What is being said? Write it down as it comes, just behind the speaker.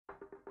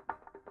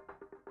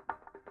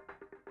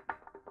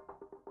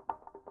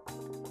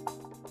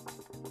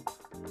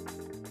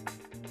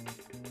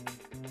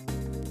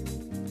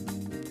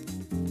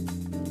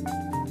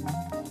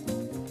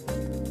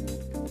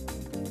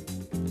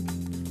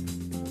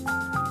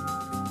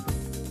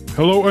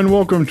Hello and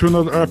welcome to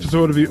another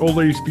episode of the Old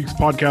Lady Speaks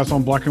podcast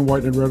on Black and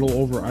White and Red All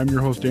Over. I'm your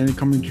host, Danny,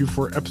 coming to you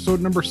for episode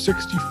number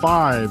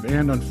 65.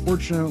 And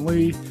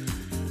unfortunately,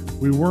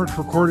 we weren't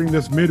recording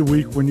this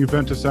midweek when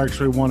Juventus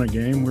actually won a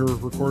game. We were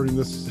recording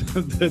this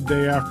the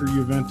day after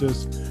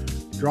Juventus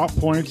dropped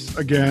points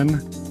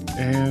again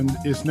and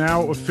is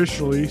now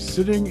officially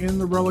sitting in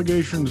the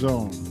relegation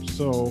zone.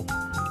 So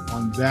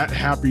on that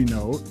happy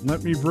note,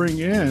 let me bring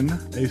in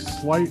a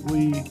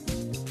slightly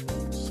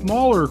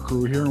smaller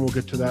crew here, and we'll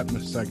get to that in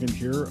a second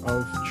here,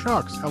 of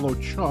Chucks. Hello,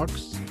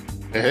 Chucks.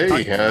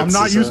 Hey, I'm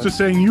not used to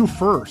saying you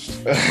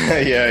first.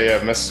 yeah,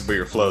 it messes with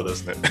your flow,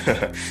 doesn't it?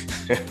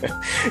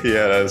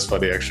 Yeah, that is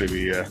funny, actually.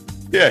 You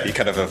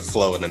kind of have a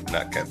flow, and then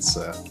that gets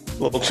a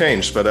little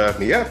changed. But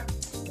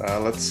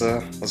let's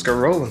go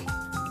rolling.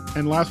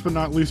 And last but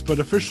not least, but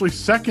officially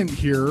second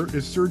here,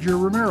 is Sergio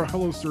Romero.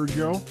 Hello,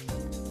 Sergio.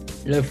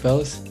 Hello,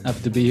 fellas.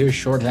 Happy to be here.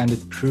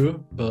 Short-handed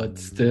crew, but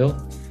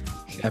still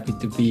happy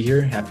to be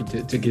here. Happy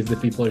to give the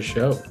people a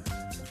show.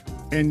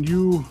 And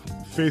you,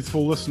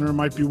 faithful listener,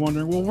 might be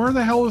wondering, well, where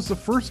the hell is the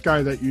first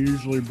guy that you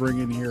usually bring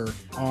in here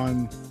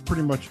on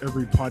pretty much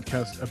every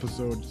podcast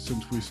episode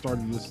since we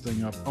started this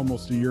thing up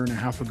almost a year and a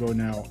half ago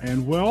now?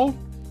 And well,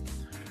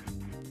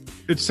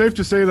 it's safe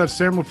to say that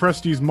Sam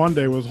Lopresti's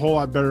Monday was a whole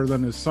lot better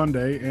than his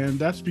Sunday, and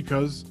that's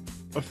because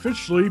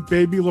officially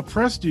baby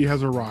Lopresti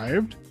has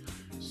arrived.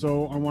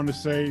 So I want to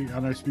say,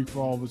 and I speak for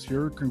all of us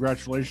here,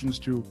 congratulations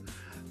to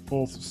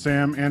both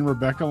Sam and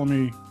Rebecca. Let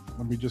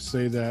me just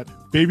say that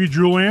baby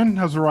Julian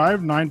has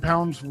arrived, 9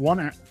 pounds,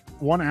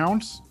 1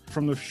 ounce,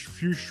 from the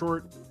few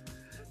short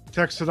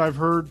texts that I've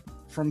heard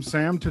from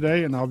Sam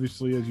today. And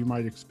obviously, as you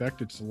might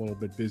expect, it's a little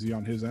bit busy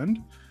on his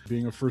end.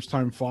 Being a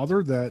first-time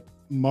father, that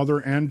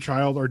mother and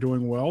child are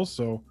doing well.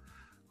 So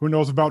who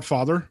knows about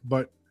father,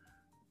 but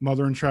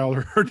mother and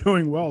child are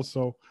doing well.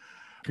 So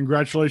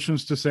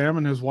congratulations to Sam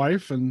and his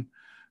wife, and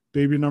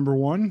baby number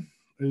 1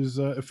 is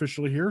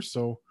officially here.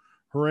 So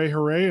hooray,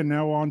 hooray. And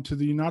now on to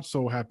the not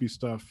so happy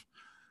stuff,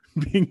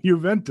 being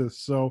Juventus.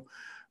 So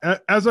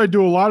as I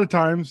do a lot of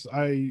times,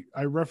 I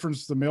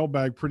reference the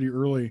mailbag pretty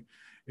early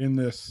in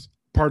this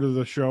part of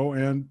the show.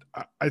 And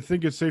I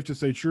think it's safe to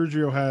say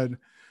Sergio had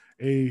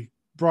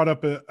brought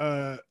up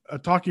a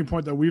talking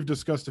point that we've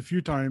discussed a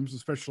few times,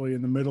 especially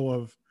in the middle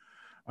of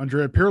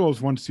Andrea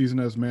Pirlo's one season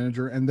as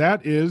manager. And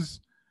that is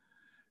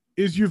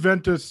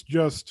Juventus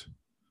just,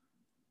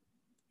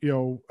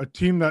 a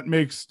team that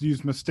makes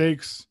these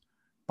mistakes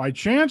by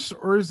chance,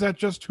 or is that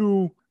just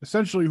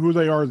essentially who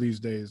they are these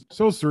days?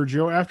 So,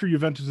 Sergio, after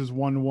Juventus's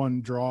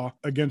 1-1 draw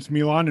against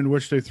Milan, in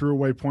which they threw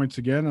away points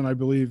again, and I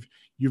believe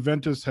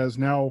Juventus has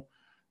now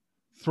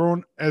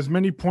thrown as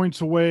many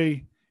points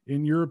away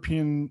in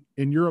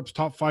Europe's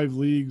top 5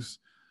 leagues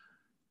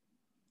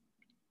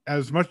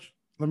as much.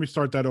 Let me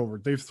start that over.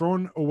 They've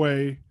thrown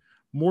away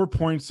more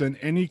points than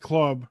any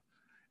club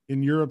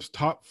in Europe's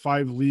top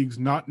 5 leagues,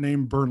 not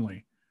named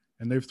Burnley.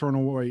 And they've thrown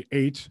away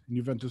 8, and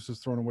Juventus has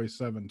thrown away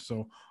 7.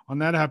 So on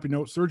that happy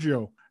note,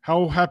 Sergio,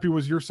 how happy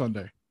was your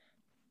Sunday?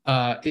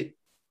 Not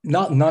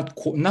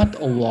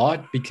a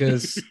lot,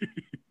 because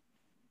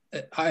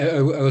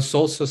I was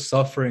also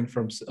suffering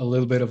from a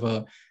little bit of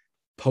a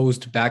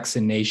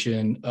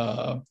post-vaccination,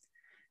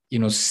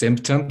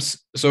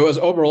 symptoms. So it was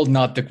overall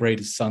not the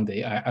greatest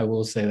Sunday. I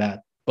will say that.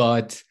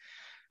 But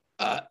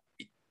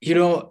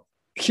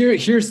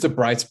here's the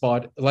bright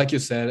spot. Like you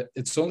said,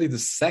 it's only the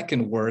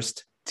second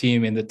worst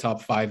team in the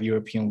top 5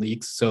 European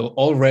leagues. So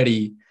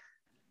already,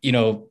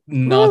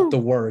 not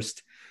the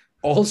worst.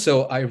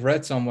 Also, I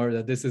read somewhere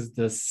that this is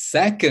the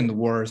second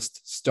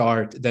worst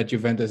start that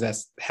Juventus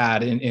has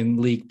had in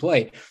league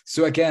play.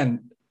 So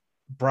again,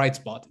 bright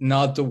spot,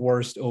 not the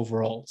worst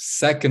overall,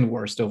 second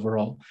worst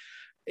overall.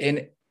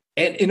 And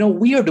in a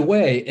weird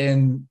way,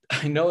 and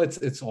I know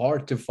it's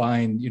hard to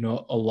find,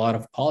 a lot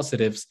of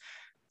positives,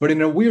 but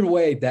in a weird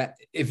way, that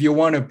if you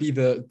want to be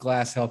the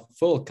glass half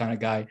full kind of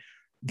guy,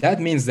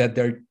 that means that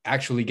they're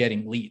actually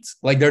getting leads.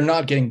 Like, they're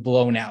not getting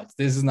blown out.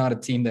 This is not a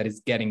team that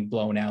is getting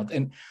blown out.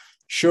 And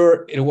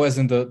sure, it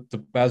wasn't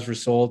the best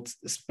result,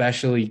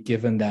 especially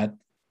given that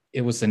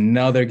it was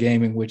another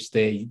game in which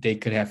they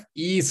could have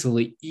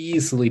easily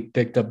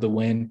picked up the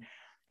win.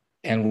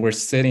 And we're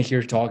sitting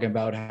here talking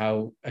about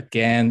how,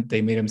 again,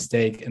 they made a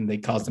mistake and they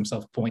cost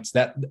themselves points.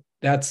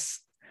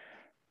 That's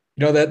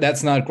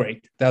not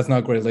great. That's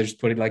not great. Let's just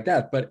put it like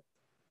that. But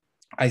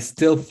I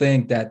still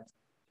think that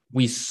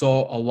we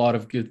saw a lot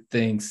of good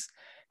things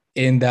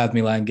in that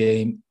Milan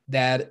game,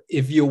 that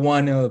if you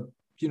want to,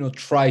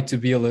 try to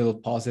be a little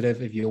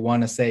positive, if you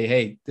want to say,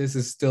 hey, this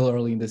is still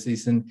early in the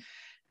season,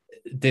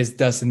 this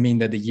doesn't mean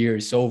that the year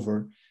is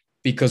over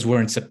because we're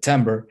in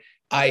September,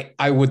 I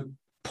would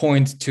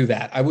point to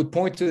that. I would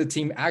point to the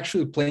team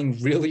actually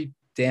playing really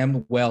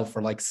damn well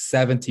for like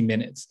 70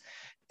 minutes.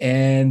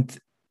 And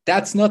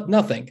that's not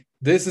nothing.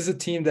 This is a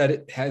team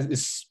that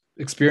is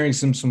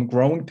experiencing some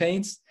growing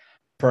pains.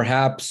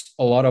 Perhaps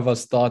a lot of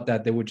us thought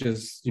that they would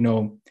just,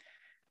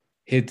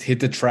 hit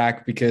the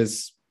track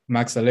because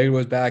Max Allegri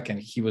was back and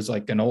he was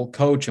like an old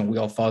coach, and we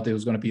all thought it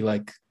was going to be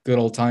like good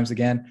old times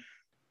again.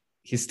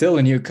 he's still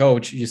a new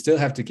coach. You still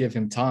have to give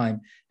him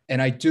time.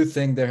 And I do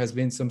think there has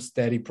been some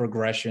steady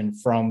progression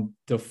from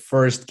the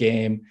first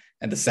game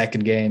and the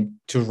second game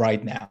to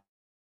right now.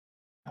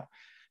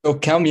 So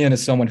count me in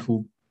as someone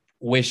who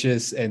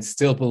wishes and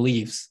still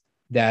believes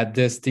that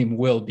this team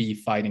will be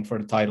fighting for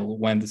the title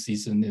when the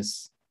season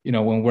is,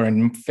 when we're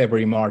in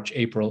February, March,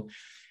 April,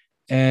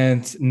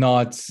 and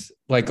not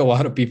like a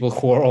lot of people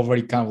who are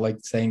already kind of like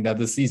saying that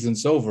the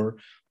season's over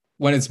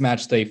when it's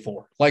match day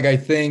 4. Like, I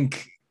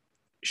think,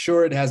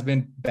 sure, it has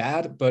been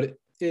bad, but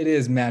it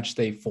is match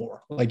day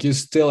 4. Like, you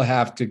still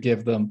have to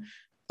give them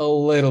a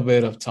little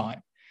bit of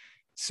time.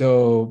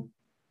 So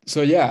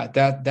yeah,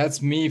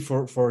 that's me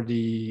for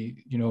the,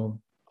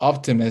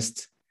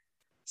 optimist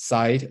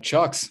side.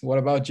 Chucks, what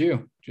about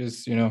you?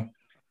 Just,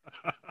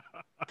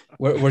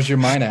 where's your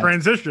mind at?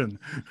 Transition.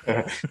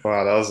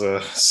 Wow, that was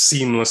a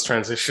seamless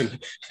transition.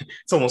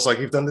 It's almost like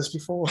you've done this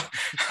before.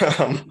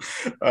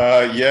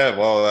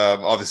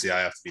 Obviously I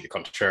have to be the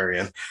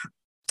contrarian.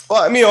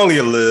 Well, I mean, only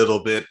a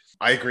little bit.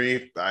 I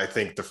agree. I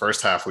think the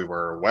first half we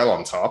were well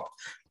on top.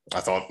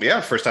 I thought,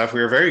 first half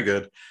we were very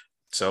good.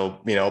 So,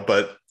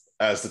 but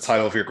as the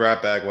title of your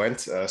grab bag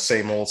went,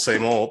 same old,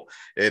 same old.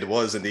 It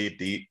was indeed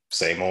the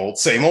same old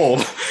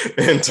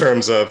in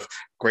terms of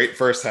great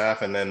first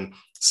half. And then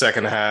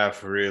second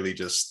half really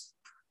just,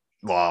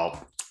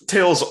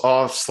 tails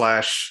off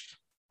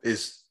 /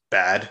 is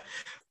bad.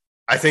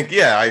 I think,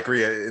 I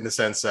agree in the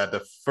sense that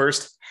the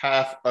first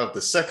half of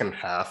the second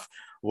half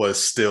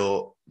was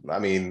still,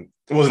 it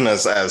wasn't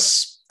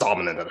as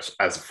dominant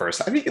as the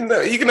first. I mean,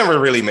 you can never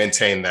really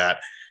maintain that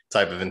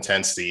type of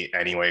intensity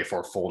anyway for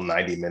a full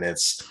 90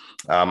 minutes.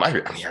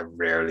 I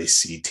rarely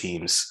see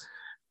teams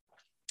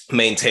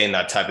maintain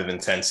that type of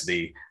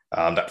intensity,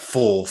 that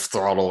full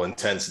throttle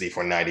intensity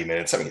for 90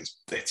 minutes. I mean,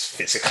 it's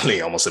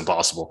physically almost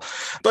impossible.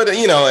 But,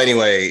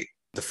 anyway,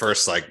 the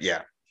first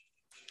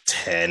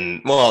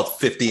 15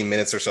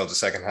 minutes or so of the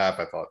second half,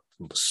 I thought,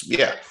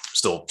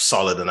 still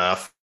solid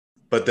enough.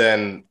 But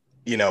then,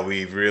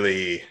 we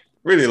really,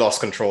 really lost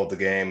control of the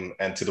game.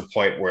 And to the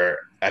point where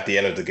at the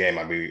end of the game,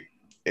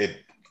 it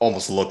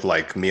almost looked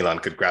like Milan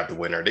could grab the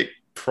winner. They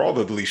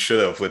probably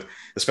should have,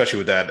 especially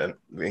with that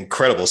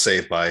incredible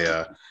save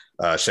by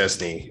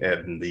Szczesny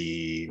and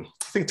I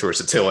think towards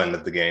the tail end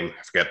of the game.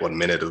 I forget what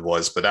minute it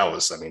was, but that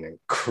was,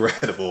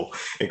 incredible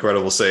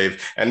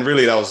save. And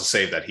really that was a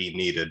save that he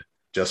needed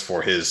just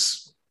for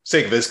his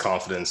sake of his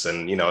confidence.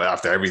 And,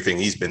 after everything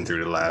he's been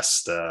through the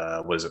last,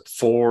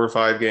 4 or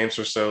 5 games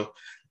or so,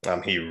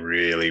 he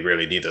really,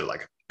 really needed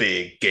like a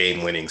big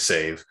game-winning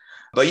save.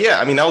 But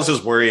I was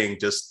just worrying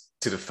just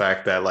to the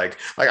fact that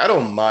I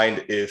don't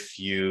mind if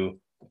you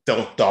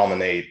don't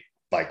dominate,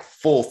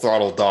 full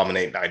throttle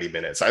dominate 90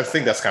 minutes. I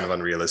think that's kind of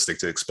unrealistic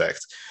to expect,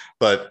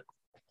 but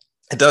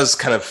it does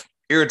kind of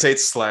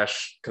irritate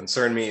 /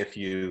 concern me if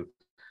you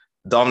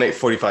dominate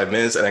 45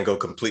 minutes and then go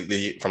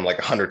completely from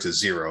 100 to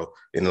 0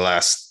 in the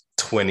last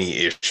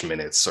 20-ish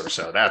minutes or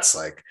so. That's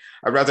I'd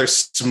rather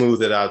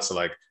smooth it out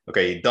to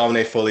okay, you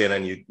dominate fully and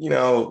then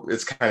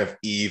it's kind of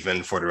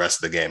even for the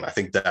rest of the game. I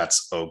think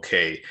that's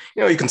okay.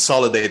 You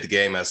consolidate the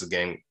game as the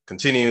game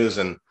continues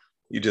and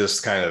you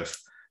just kind of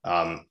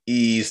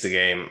ease the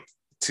game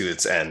to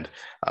its end.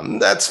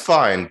 That's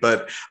fine.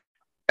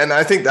 And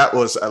I think that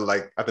was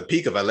at the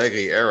peak of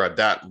Allegri era,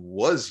 that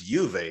was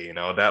Juve,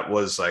 that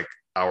was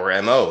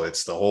our MO.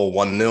 It's the whole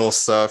 1-0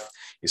 stuff.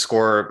 You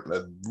score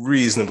a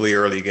reasonably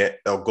early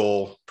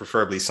goal,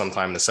 preferably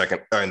sometime in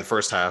the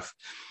first half.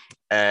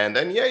 And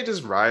then, you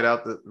just ride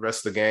out the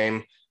rest of the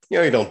game.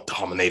 You don't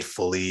dominate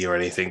fully or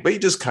anything, but you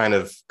just kind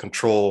of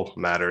control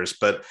matters.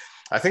 But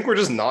I think we're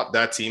just not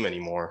that team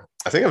anymore.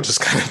 I think I've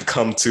just kind of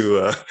come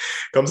to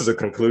the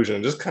conclusion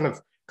and just kind of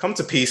come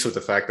to peace with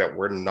the fact that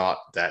we're not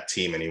that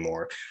team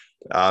anymore.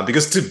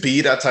 Because to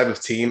be that type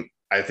of team,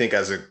 I think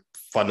as a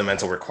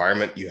fundamental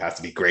requirement, you have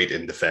to be great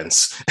in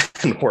defense,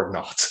 and we're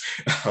not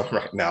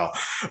right now.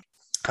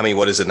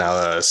 What is it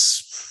now?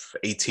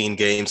 18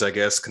 games, I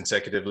guess,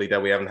 consecutively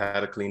that we haven't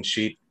had a clean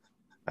sheet.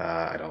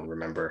 I don't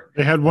remember.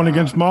 They had one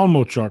against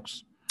Malmo,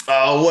 Chucks.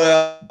 Oh,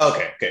 well,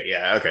 okay.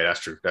 Yeah, okay,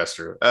 that's true.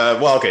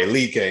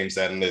 League games,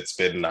 then it's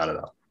been, I don't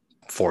know,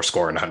 4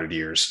 score in 100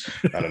 years.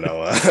 I don't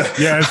know.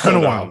 It's been a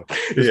while.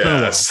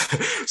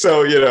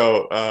 So,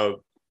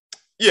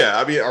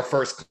 our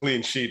first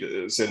clean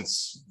sheet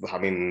since,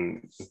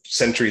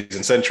 centuries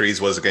and centuries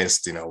was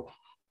against,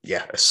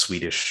 a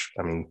Swedish,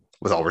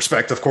 with all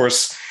respect, of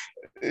course,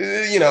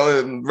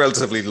 a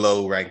relatively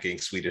low ranking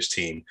Swedish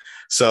team.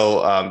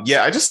 So,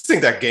 I just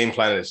think that game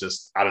plan is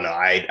just, I don't know.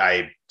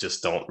 I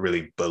just don't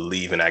really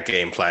believe in that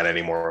game plan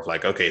anymore of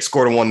okay,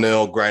 score to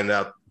 1-0,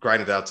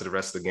 grind it out to the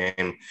rest of the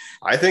game.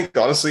 I think,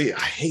 honestly,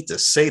 I hate to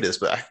say this,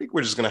 but I think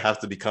we're just going to have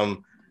to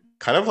become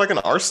kind of like an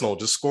Arsenal,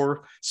 just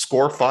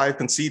score 5,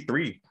 concede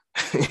 3,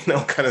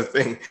 kind of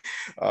thing.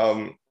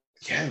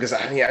 Because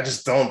I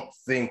just don't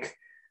think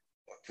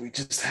we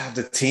just have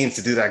the team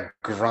to do that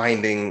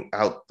grinding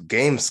out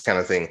games kind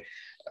of thing.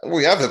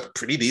 We have a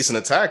pretty decent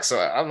attack, so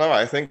I don't know.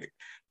 I think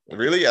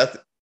really,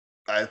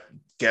 I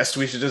guess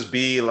we should just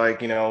be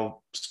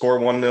score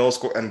 1-0,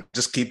 score and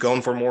just keep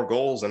going for more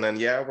goals. And then,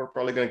 yeah, we're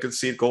probably going to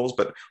concede goals,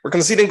 but we're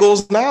conceding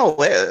goals now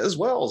as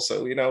well.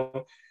 So,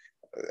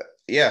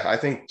 yeah, I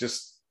think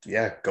just,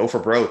 go for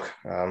broke.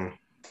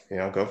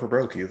 Go for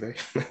broke, Juve.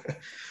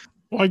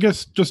 Well, I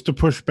guess just to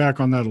push back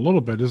on that a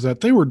little bit is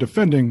that they were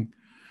defending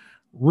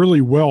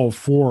really well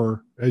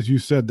for, as you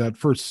said, that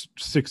first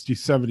 60,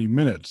 70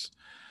 minutes.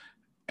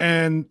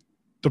 And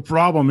the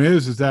problem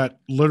is that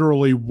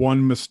literally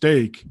one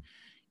mistake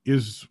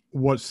is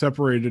what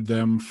separated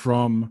them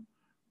from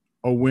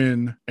a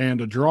win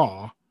and a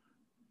draw.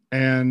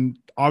 And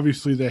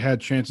obviously they had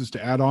chances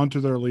to add on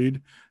to their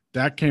lead.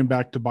 That came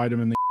back to bite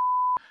them in the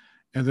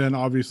and then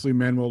obviously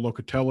Manuel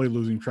Locatelli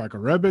losing track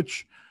of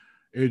Rebic,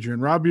 Adrian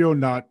Rabiot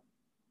not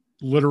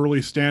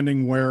literally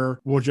standing where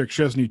Wojciech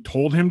Szczesny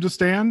told him to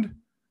stand,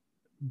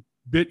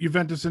 bit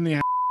Juventus in the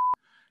ass.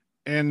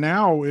 And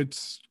now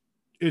it's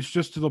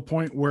just to the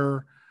point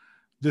where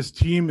this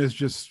team is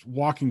just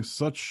walking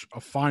such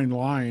a fine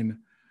line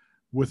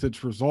with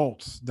its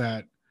results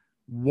that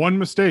one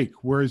mistake,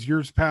 whereas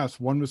years past,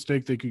 one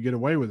mistake they could get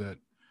away with it.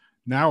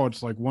 Now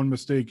it's like one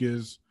mistake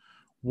is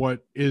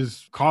what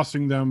is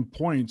costing them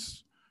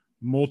points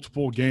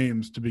multiple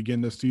games to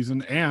begin this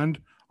season and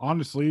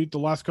honestly the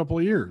last couple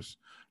of years.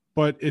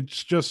 But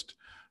it's just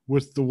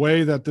with the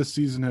way that this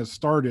season has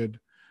started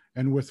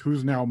and with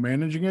who's now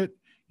managing it,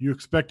 you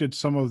expected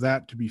some of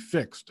that to be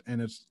fixed,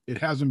 and it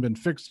hasn't been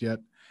fixed yet.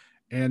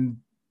 And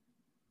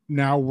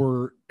now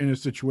we're in a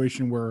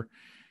situation where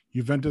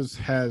Juventus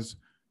has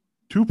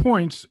 2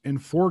 points in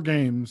 4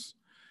 games,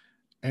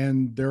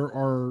 and there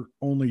are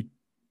only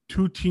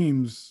 2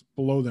 teams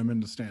below them in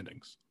the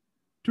standings.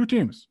 2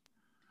 teams.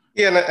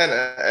 Yeah,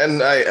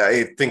 and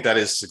I think that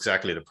is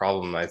exactly the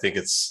problem. I think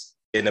it's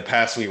in the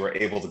past we were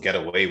able to get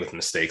away with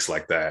mistakes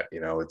like that.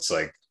 It's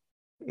like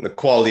the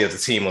quality of the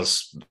team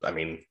was,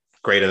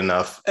 great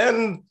enough,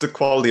 and the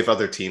quality of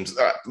other teams,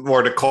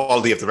 or the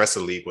quality of the rest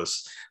of the league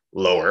was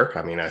lower.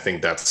 I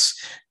think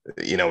that's,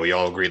 we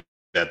all agree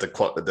that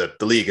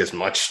the league is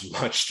much,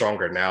 much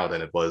stronger now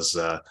than it was,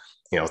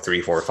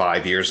 3, 4,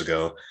 5 years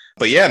ago.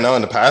 But yeah, no,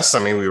 in the past,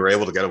 we were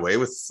able to get away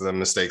with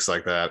mistakes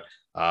like that.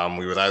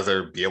 We would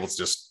either be able to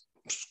just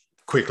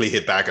quickly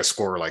hit back a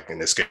score, like in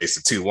this case,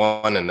 the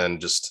 2-1, and then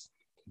just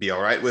be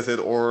all right with it.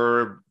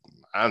 Or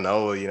I don't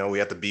know, we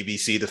had the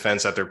BBC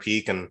defense at their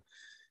peak, and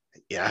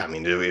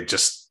it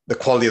just, the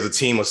quality of the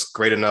team was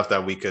great enough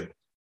that we could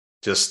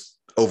just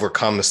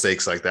overcome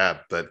mistakes like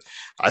that. But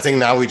I think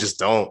now we just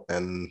don't.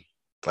 And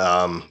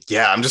I'm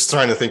just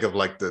trying to think of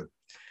like the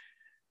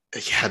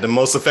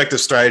most effective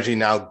strategy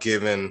now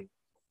given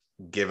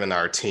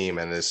our team.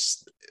 And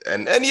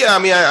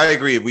I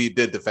agree. We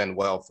did defend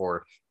well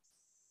for,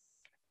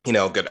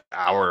 a good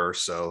hour or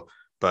so.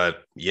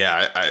 But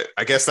I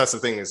guess that's the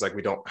thing, is like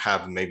we don't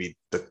have maybe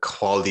the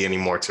quality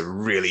anymore to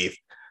really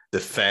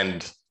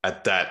defend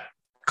at that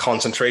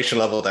concentration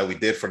level that we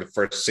did for the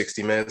first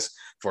 60 minutes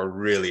for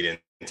really the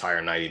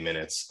entire 90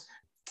 minutes.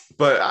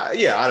 But I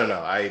don't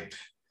know. I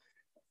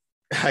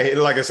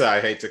like I said, I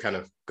hate to kind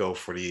of go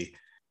for the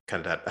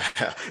kind of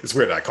that, it's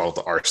weird that I call it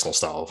the Arsenal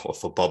style of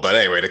football, but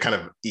anyway, the kind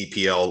of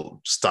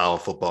EPL style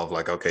of football of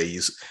like, okay,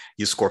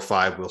 you score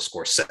 5, we'll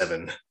score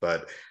 7.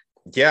 But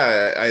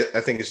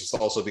I think it's just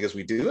also because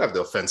we do have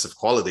the offensive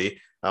quality.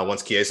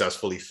 Once Chiesa is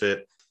fully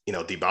fit,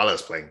 Dybala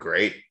is playing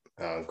great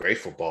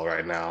football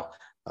right now.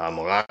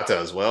 Morata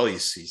as well.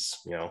 He's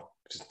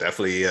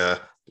definitely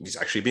he's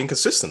actually being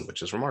consistent,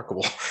 which is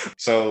remarkable.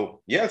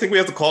 So I think we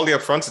have the quality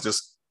up front to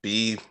just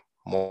be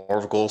more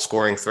of a goal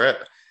scoring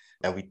threat,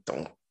 and we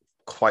don't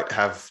quite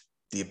have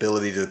the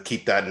ability to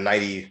keep that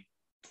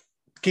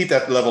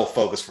level of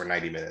focus for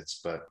 90 minutes.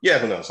 But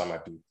who knows? I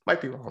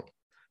might be wrong.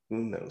 Who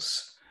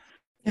knows?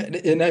 Yeah,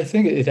 and I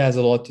think it has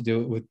a lot to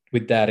do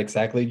with that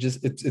exactly.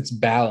 Just it's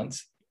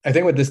balance. I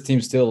think what this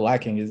team's still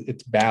lacking is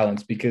it's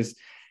balance, because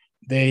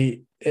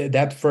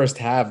that first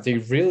half they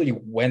really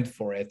went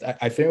for it.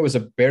 I think it was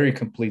a very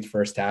complete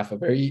first half, a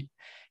very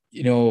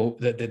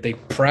that they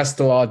pressed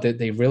a lot, that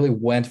they really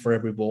went for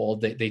every ball.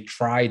 They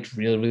tried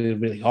really, really,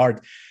 really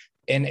hard.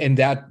 And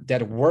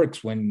that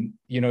works when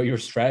your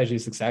strategy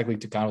is exactly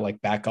to kind of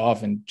like back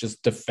off and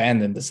just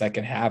defend in the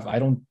second half. I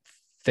don't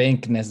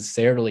think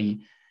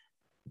necessarily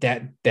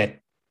that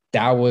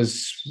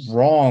was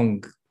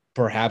wrong,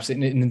 perhaps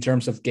in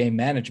terms of game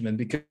management,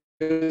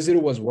 because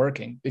it was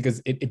working, because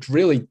it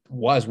really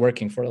was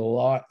working for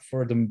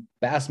the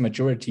vast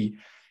majority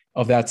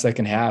of that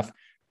second half.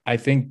 I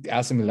think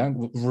AC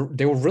Milan,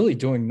 they were really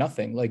doing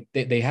nothing. Like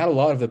they had a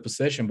lot of the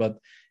possession, but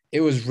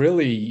it was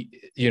really,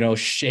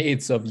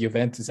 shades of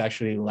Juventus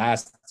actually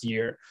last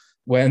year,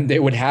 when they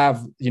would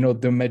have,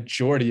 the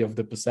majority of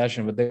the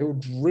possession, but they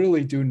would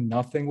really do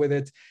nothing with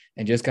it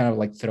and just kind of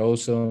like throw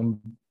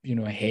some,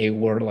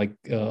 hayward like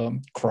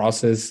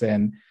crosses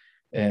and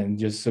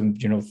just some,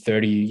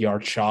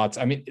 30-yard shots.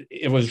 I mean,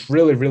 it was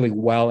really, really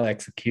well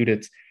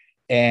executed.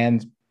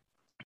 And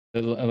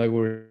like we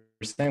were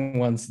saying,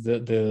 once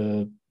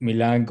the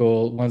Milan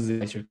goal, once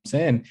the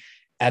in,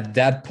 at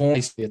that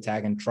point, the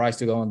attack and tries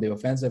to go on the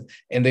offensive,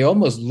 and they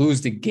almost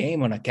lose the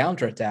game on a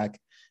counterattack.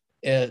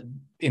 uh,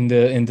 in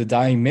the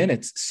dying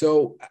minutes.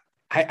 So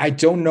I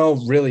don't know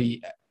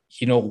really,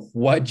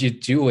 what you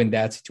do in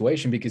that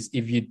situation, because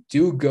if you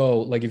do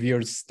go, like if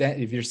you're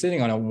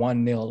sitting on a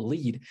 1-0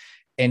 lead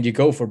and you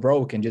go for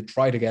broke and you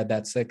try to get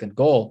that second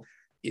goal,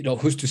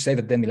 who's to say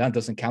that then Milan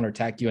doesn't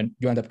counterattack you and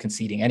you end up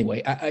conceding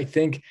anyway? I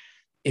think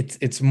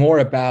it's more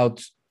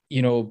about,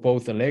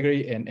 both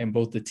Allegri and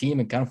both the team,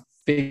 and kind of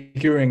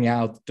figuring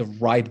out the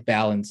right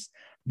balance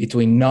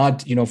between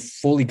not,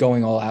 fully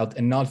going all out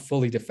and not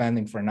fully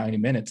defending for 90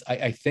 minutes.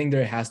 I think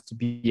there has to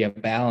be a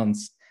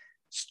balance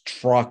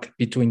struck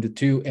between the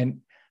two.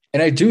 And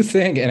I do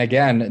think, and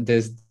again,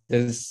 this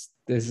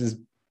is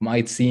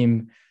might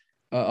seem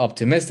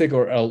optimistic,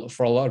 or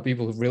for a lot of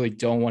people who really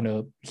don't want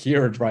to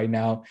hear it right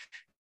now,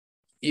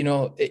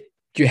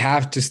 you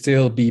have to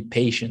still be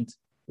patient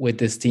with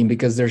this team,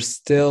 because there's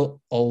still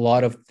a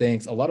lot of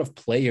things, a lot of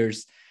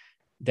players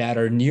that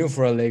are new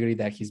for Allegri,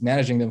 that he's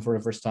managing them for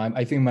the first time.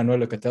 I think Manuel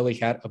Locatelli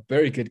had a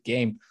very good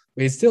game,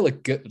 but he's still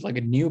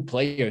a new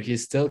player.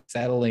 He's still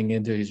settling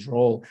into his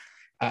role.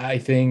 I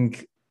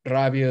think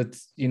Rabiot,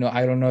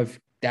 I don't know if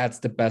that's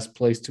the best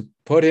place to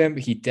put him.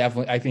 I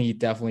think he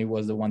definitely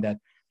was the one that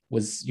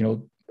was,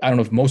 I don't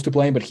know if most to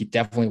blame, but he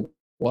definitely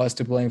was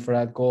to blame for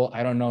that goal.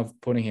 I don't know if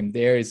putting him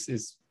there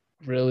is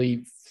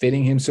really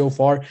fitting him so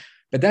far.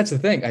 But that's the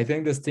thing. I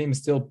think this team is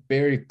still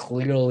very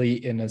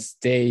clearly in a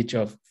stage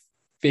of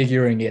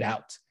figuring it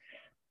out.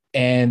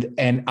 And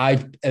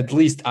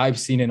I've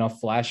seen enough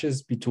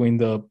flashes between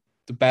the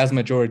vast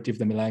majority of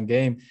the Milan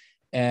game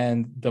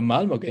and the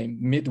Malmo game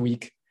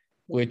midweek,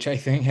 which I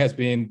think has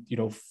been,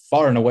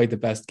 far and away the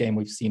best game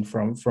we've seen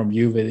from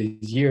Juve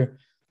this year.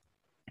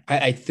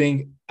 I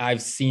think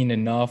I've seen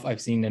enough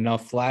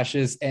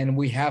flashes, and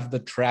we have the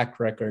track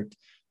record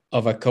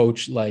of a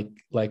coach like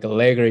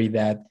Allegri,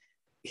 that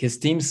his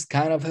teams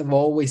kind of have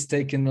always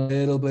taken a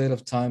little bit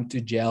of time to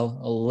gel,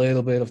 a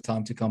little bit of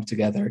time to come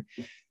together.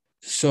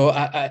 So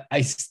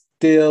I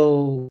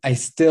still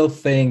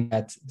think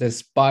that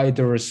despite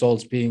the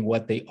results being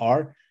what they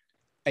are,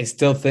 I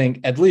still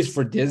think, at least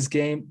for this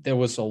game, there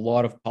was a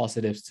lot of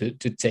positives to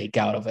take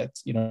out of it.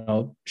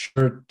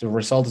 Sure, the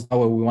result is not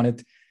what we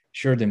wanted.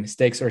 Sure, the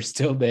mistakes are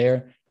still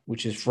there,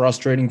 which is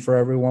frustrating for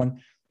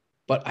everyone.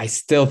 But I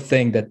still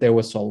think that there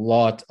was a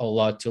lot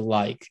to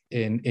like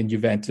in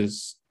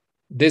Juventus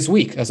this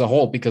week as a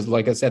whole, because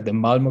like I said, the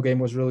Malmo game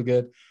was really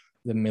good.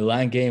 The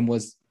Milan game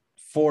was,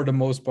 for the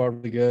most part,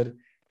 really good.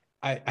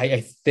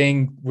 I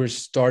think we're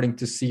starting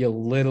to see a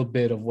little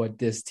bit of what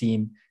this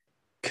team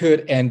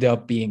could end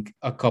up being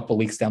a couple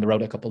weeks down the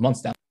road, a couple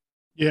months down.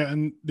 Yeah,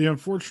 and the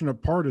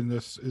unfortunate part in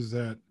this is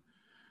that,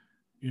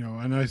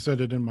 and I said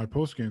it in my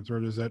post-game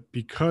thread, is that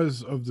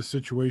because of the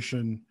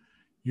situation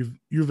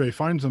Juve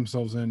finds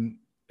themselves in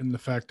the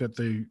fact that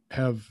they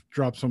have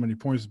dropped so many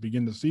points to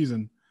begin the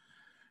season,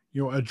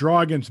 a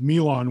draw against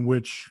Milan,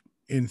 which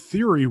in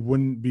theory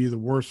wouldn't be the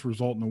worst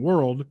result in the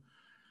world,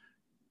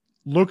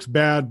 looks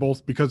bad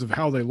both because of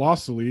how they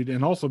lost the lead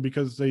and also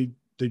because they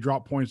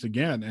dropped points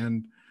again.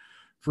 And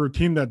for a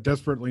team that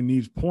desperately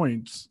needs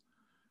points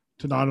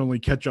to not only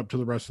catch up to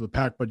the rest of the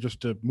pack, but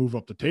just to move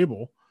up the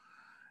table,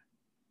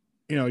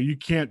 you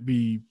can't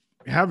be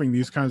having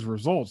these kinds of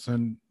results.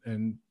 And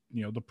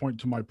the point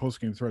to my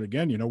post-game thread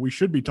again, we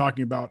should be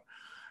talking about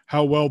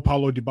how well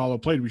Paulo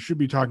Dybala played. We should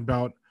be talking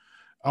about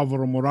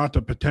Alvaro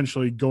Morata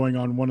potentially going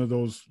on one of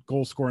those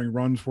goal-scoring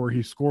runs where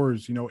he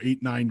scores,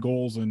 8-9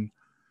 goals in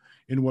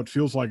what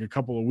feels like a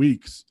couple of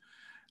weeks.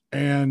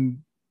 And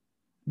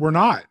we're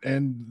not.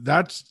 And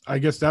I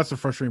guess that's the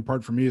frustrating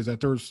part for me, is that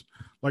there's,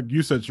 like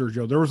you said,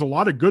 Sergio, there was a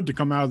lot of good to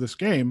come out of this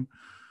game,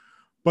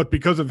 but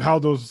because of how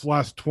those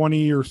last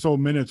 20 or so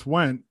minutes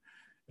went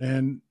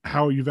and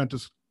how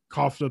Juventus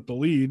coughed up the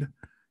lead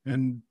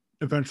and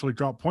eventually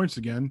dropped points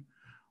again,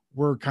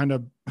 we're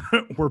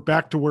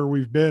back to where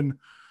we've been,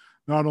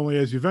 not only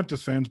as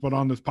Juventus fans, but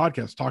on this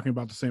podcast, talking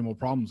about the same old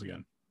problems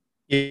again.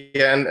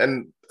 Yeah,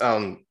 and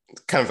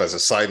kind of as a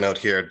side note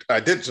here, I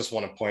did just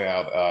want to point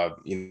out,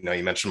 you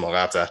mentioned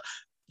Morata,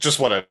 just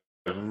what a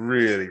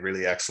really,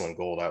 really excellent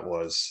goal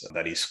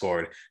that he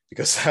scored,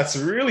 because that's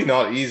really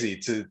not easy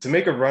to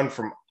make a run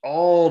from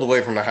all the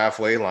way from the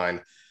halfway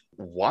line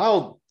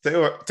while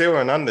Theo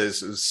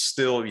Hernandez is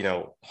still,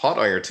 hot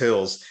on your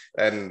tails.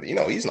 And,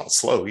 he's not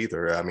slow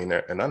either. I mean,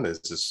 Hernandez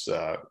is,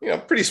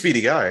 pretty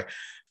speedy guy.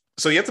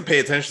 So you have to pay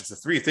attention to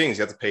three things.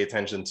 You have to pay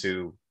attention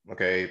to,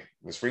 okay,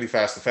 there's really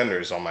fast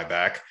defenders on my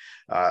back.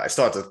 I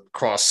still have to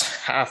cross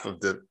half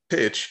of the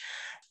pitch,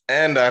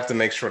 and I have to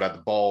make sure that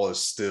the ball is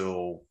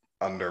still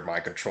under my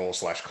control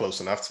 / close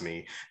enough to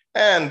me.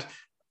 And,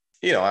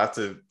 I have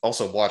to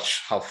also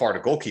watch how far the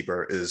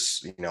goalkeeper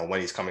is, when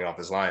he's coming off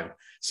his line.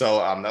 So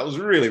that was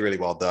really, really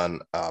well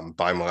done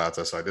by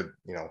Morata. So I did,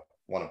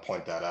 want to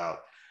point that out.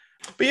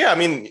 But yeah, I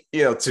mean,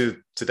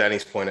 to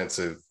Danny's point and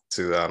to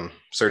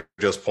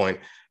Sergio's point,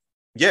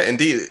 yeah,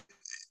 indeed.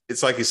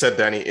 It's like you said,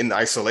 Danny, in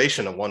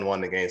isolation, a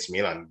 1-1 against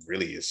Milan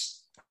really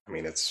is, I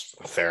mean, it's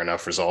a fair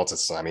enough result.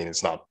 It's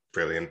not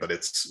brilliant, but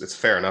it's a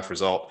fair enough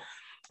result.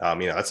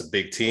 That's a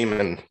big team.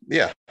 And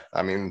yeah,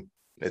 I mean,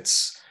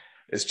 it's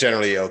is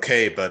generally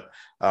okay. But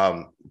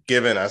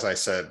given, as I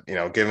said,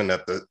 given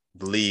that the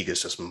league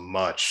is just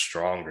much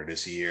stronger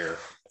this year,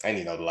 and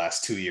the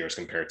last 2 years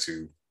compared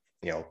to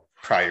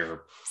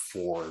prior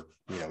 4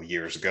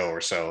 years ago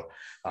or so,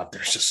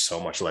 there's just so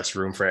much less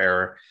room for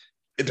error.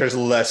 There's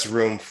less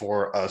room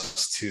for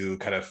us to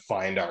kind of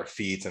find our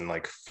feet and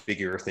like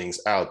figure things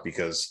out,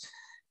 because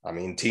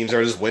teams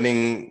are just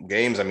winning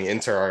games.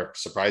 Inter are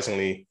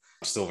surprisingly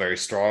still very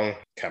strong.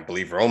 Can't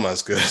believe Roma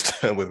is good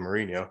with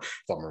Mourinho.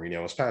 Thought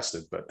Mourinho was past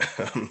it, but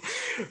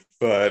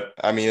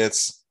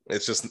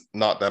it's just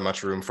not that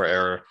much room for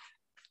error.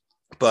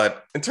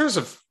 But in terms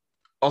of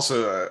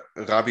also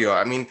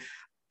Rabiot,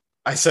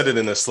 I said it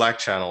in the Slack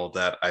channel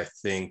that I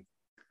think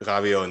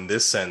Rabiot in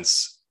this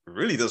sense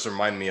really does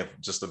remind me of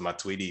just a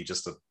Matuidi,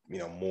 just a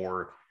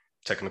more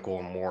technical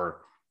and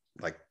more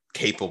like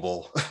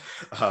capable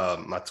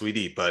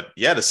Matuidi. But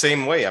yeah, the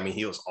same way.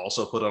 He was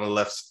also put on the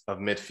left of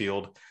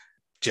midfield,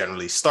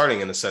 generally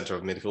starting in the center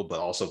of midfield, but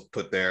also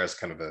put there as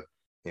kind of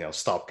a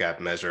stopgap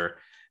measure,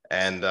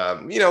 and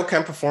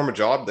can perform a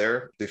job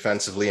there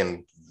defensively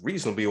and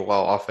reasonably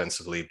well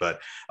offensively. But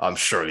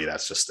surely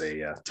that's just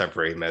a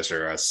temporary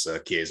measure as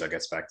Chiesa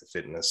gets back to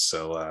fitness.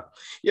 So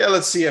yeah,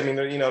 let's see.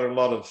 There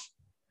are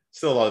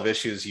still a lot of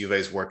issues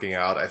Juve's working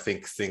out. I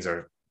think things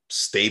are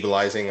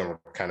stabilizing and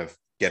we're kind of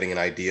getting an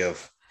idea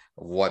of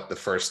what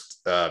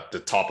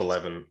the top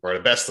 11 or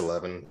the best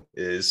 11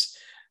 is.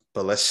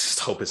 But let's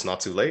just hope it's not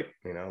too late.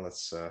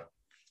 Let's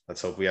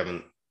hope we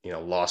haven't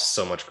lost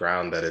so much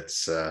ground that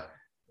it's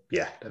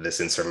that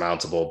it's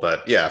insurmountable.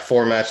 But yeah,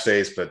 4 match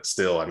days, but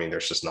still,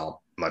 there's just not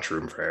much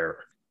room for error.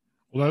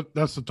 Well,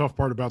 that's the tough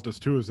part about this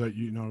too, is that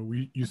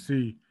you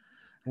see,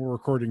 we're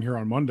recording here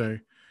on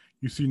Monday,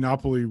 you see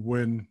Napoli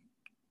win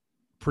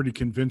pretty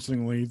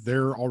convincingly.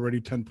 They're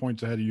already 10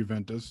 points ahead of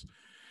Juventus.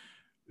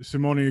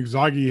 Simone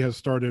Inzaghi has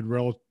started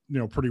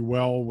pretty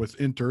well with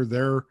Inter.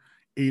 They're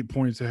 8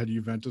 points ahead of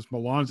Juventus.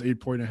 Milan's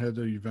 8 points ahead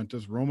of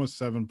Juventus. Roma's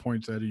 7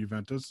 points ahead of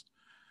Juventus.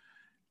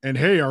 And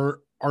hey, our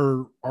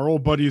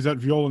old buddies at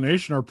Viola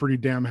Nation are pretty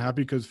damn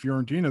happy because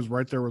Fiorentina's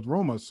right there with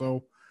Roma.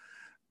 So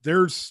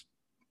there's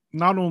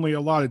not only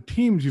a lot of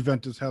teams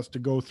Juventus has to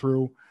go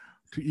through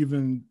to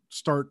even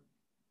start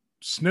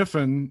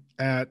sniffing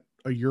at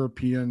a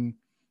European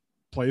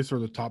place or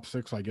the top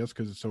 6, I guess,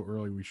 because it's so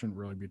early. We shouldn't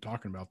really be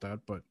talking about that.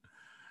 But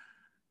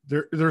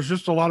there's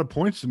just a lot of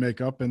points to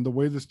make up. And the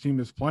way this team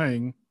is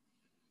playing,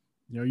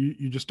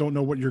 you just don't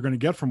know what you're going to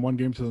get from one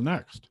game to the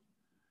next.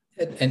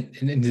 And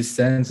in the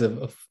sense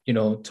of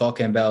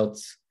talking about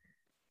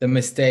the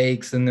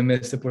mistakes and the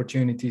missed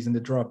opportunities and the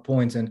drop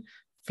points and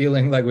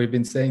feeling like we've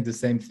been saying the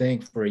same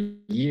thing for a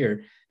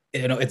year,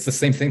 it's the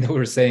same thing that we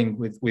were saying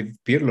with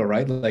Pirlo,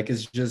 right? Like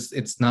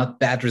it's not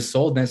bad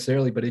result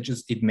necessarily, but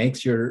it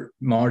makes your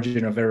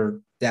margin of error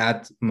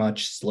that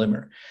much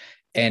slimmer.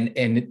 And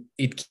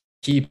it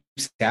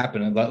keeps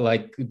happening.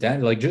 Like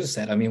Dan, like just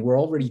said, we're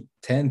already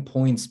 10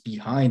 points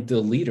behind the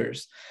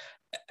leaders.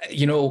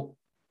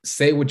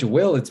 Say what you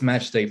will, it's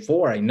match day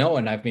 4, I know,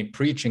 and I've been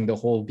preaching the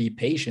whole be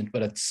patient,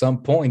 but at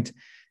some point,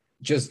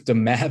 just the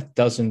math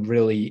doesn't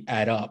really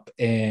add up.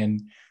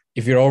 And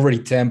if you're already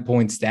 10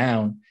 points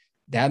down,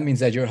 that means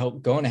that you're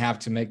going to have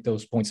to make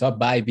those points up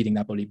by beating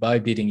Napoli, by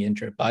beating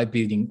Inter, by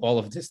beating all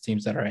of these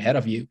teams that are ahead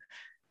of you.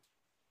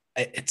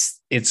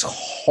 It's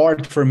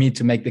hard for me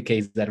to make the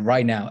case that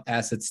right now,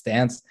 as it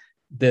stands,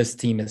 this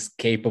team is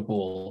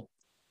capable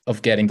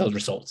of getting those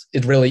results.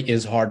 It really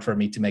is hard for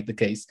me to make the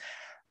case.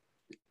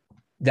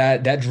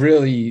 That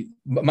really,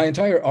 my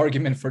entire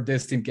argument for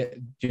this team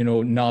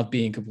not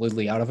being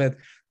completely out of it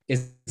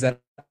is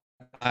that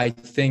I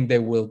think they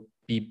will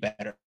be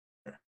better.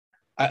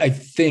 I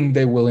think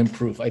they will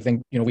improve. I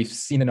think we've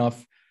seen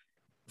enough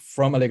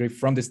from Allegri,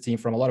 from this team,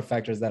 from a lot of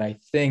factors that I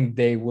think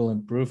they will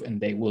improve and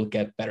they will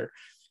get better.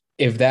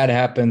 If that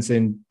happens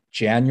in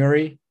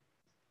January,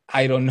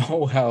 I don't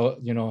know how,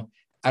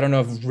 I don't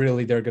know if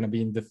really they're going to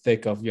be in the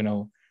thick of,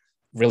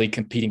 really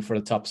competing for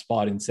the top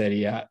spot in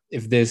Serie A.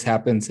 If this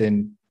happens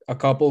in a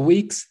couple of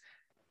weeks,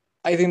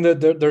 I think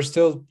that they're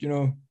still,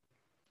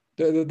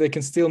 they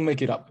can still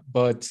make it up,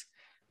 but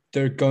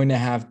they're going to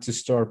have to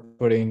start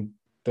putting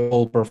the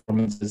whole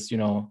performances,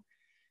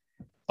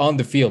 on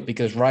the field,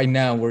 because right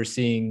now we're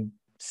seeing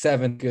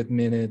 7 good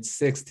minutes,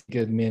 60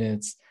 good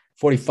minutes,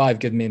 45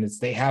 good minutes.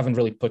 They haven't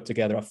really put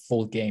together a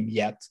full game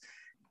yet.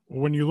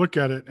 When you look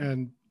at it,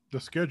 and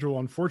the schedule,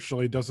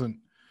 unfortunately, doesn't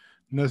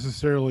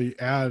necessarily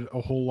add a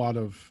whole lot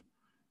of,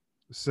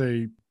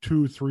 say,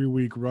 2-3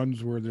 week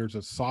runs where there's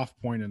a soft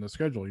point in the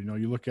schedule.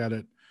 You look at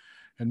it,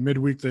 and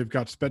midweek they've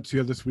got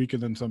Spezia this week,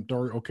 and then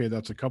Sampdoria. Okay,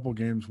 that's a couple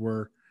games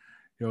where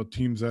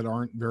teams that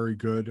aren't very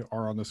good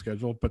are on the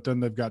schedule, but then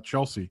they've got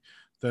Chelsea,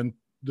 then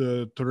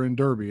the Turin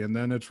Derby, and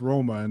then it's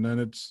Roma, and then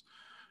it's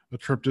a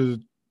trip to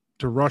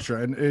Russia,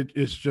 and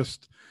it's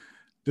just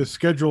the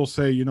schedule.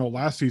 Say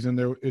last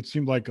season it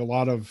seemed like a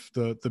lot of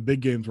the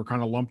big games were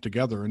kind of lumped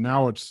together, and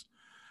now it's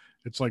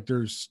like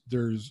there's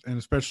and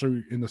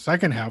especially in the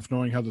second half,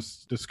 knowing how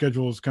the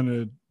schedule is going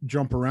to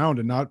jump around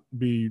and not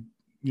be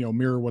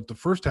mirror what the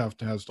first half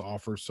has to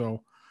offer.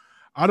 So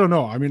I don't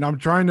know. I mean, I'm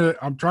trying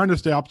to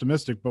stay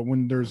optimistic, but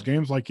when there's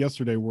games like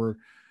yesterday where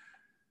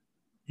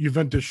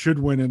Juventus should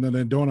win and then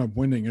they don't end up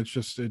winning,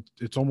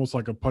 it's almost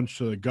like a punch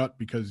to the gut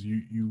because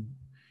you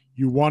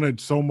wanted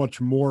so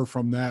much more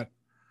from that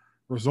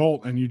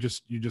result and you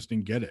just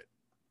didn't get it.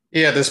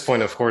 Yeah, at this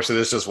point, of course, it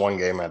is just one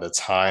game at a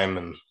time,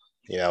 and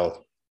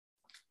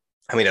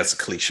I mean that's a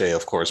cliche,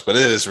 of course, but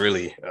it is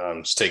really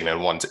just taking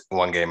it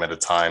one game at a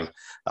time.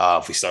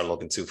 If we start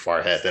looking too far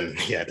ahead, then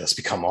yeah, it does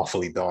become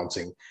awfully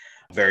daunting.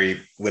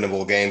 Very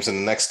winnable games in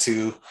the next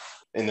two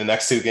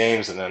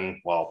games, and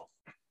then will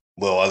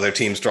other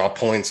teams drop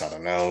points? I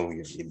don't know.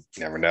 You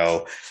never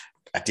know.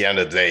 At the end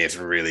of the day, it's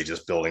really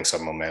just building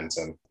some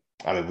momentum.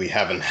 I mean, we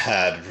haven't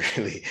had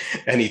really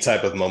any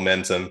type of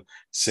momentum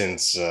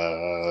since,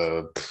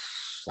 Sarri,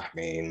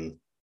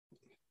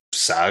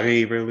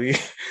 really.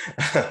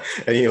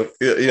 And,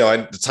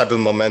 the type of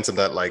momentum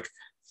that like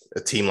a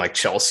team like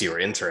Chelsea or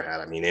Inter had.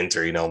 I mean,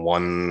 Inter,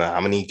 won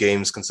how many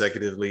games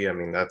consecutively? I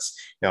mean, that's,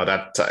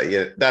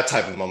 that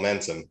type of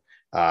momentum.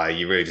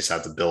 You really just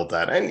have to build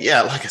that. And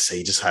yeah, like I say,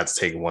 you just have to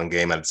take one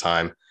game at a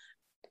time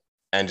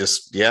and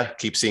just,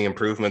 keep seeing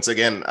improvements.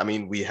 Again, I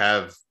mean, we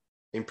have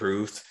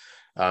improved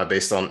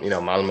based on,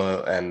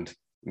 Malmo and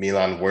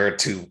Milan were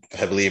two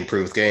heavily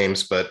improved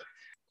games. But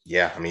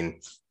yeah, I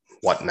mean,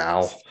 what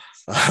now?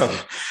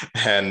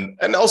 And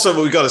also,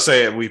 we got to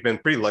say, we've been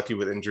pretty lucky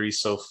with injuries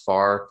so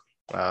far.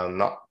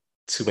 Not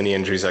too many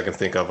injuries I can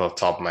think of off the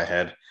top of my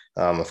head.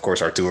 Of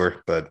course,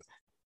 Artur, but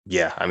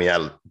yeah, I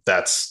mean,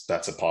 that's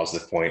a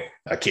positive point.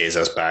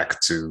 Chiesa's back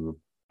to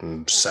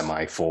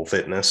semi-full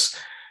fitness.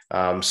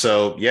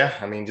 So yeah,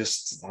 I mean,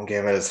 just one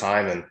game at a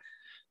time. And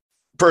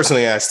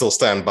personally, I still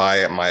stand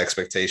by my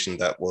expectation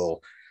that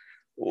we'll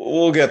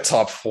get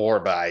top four,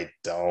 but I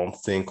don't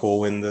think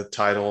we'll win the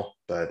title.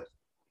 But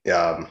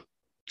yeah,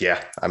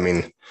 I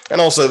mean,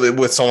 and also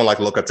with someone like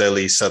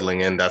Locatelli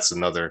settling in, that's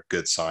another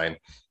good sign.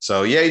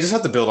 So yeah, you just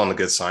have to build on the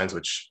good signs,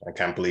 which I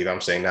can't believe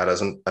I'm saying that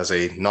as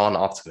a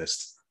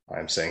non-optimist.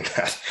 I'm saying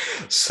that.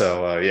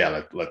 So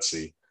yeah, let's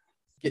see.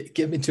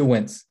 Give me 2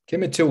 wins. Give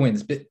me 2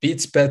 wins.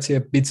 Beat Spezia,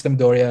 beat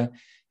Sampdoria.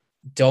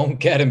 Don't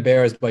get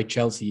embarrassed by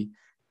Chelsea.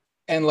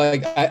 And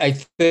like I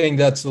think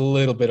that's a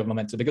little bit of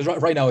momentum because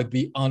right now it'd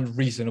be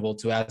unreasonable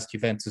to ask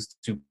Juventus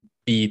to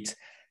beat,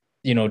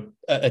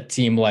 a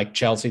team like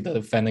Chelsea, the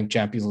defending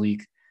Champions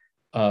League,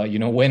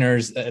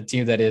 winners, a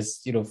team that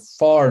is,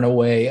 far and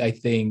away, I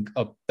think,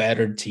 a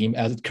better team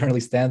as it currently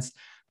stands.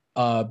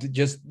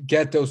 Just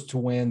get those 2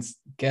 wins,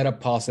 get a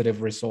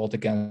positive result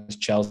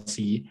against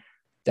Chelsea.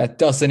 That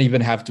doesn't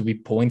even have to be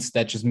points.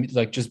 That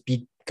just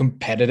be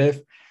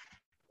competitive.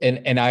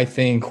 And I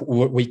think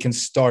we can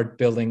start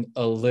building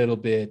a little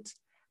bit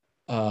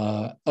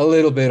of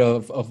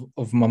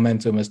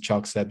momentum, as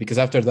Chuck said, because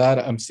after that,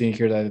 I'm seeing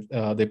here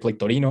that they play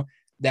Torino.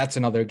 That's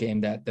another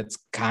game that's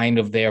kind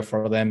of there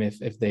for them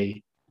if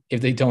they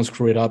don't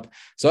screw it up.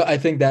 So I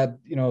think that,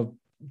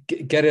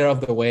 get it out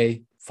of the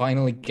way,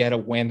 finally get a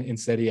win in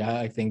Serie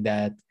A. I think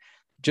that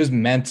just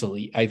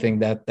mentally, I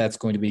think that's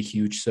going to be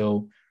huge.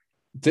 So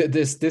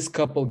this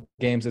couple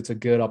games, it's a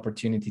good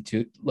opportunity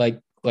to, like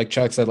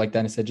Chuck said, like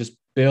Danny said, just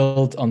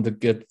build on the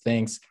good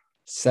things,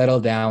 settle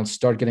down,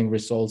 start getting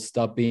results,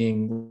 stop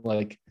being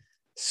like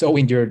so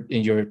in your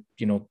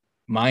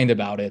mind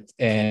about it,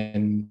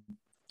 and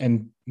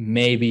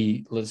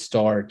maybe let's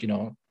start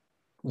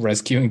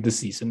rescuing the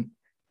season.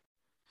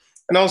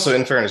 And also,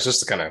 in fairness,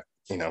 just to kind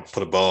of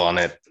put a bow on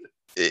it,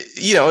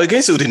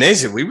 against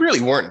Udinese, we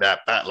really weren't that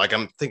bad. Like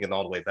I'm thinking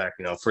all the way back,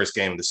 first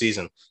game of the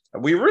season,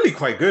 we were really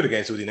quite good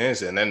against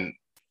Udinese, and then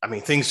I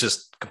mean things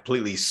just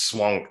completely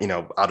swung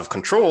out of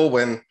control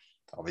when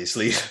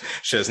obviously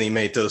Szczesny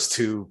made those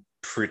 2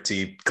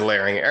 pretty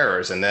glaring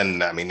errors, and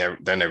then I mean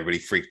then everybody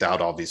freaked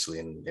out obviously,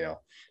 and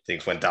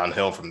things went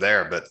downhill from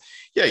there. But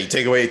yeah, you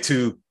take away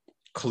 2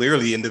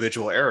 clearly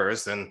individual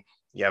errors, then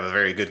you have a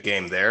very good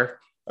game there.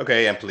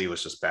 Okay, Empoli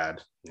was just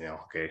bad,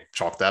 okay,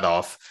 chalk that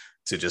off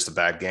to just a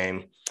bad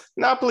game.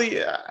 Napoli,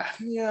 it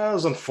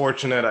was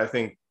unfortunate. I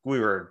think we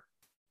were,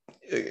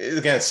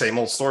 again, same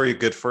old story,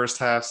 good first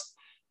half,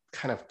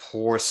 kind of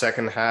poor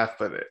second half,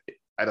 but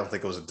I don't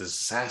think it was a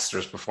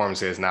disastrous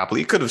performance against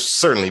Napoli. It could have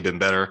certainly been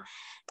better.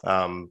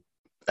 And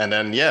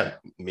then, yeah,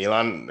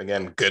 Milan,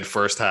 again, good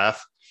first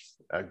half,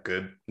 a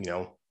good,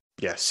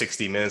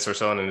 60 minutes or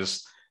so, and then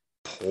just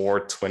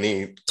poor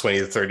 20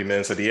 to 30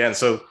 minutes at the end.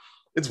 So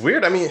it's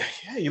weird. I mean,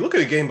 yeah, you look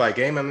at it game by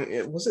game. I mean,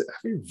 have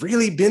we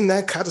really been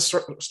that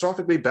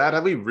catastrophically bad?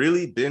 Have we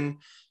really been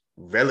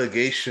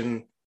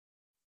relegation,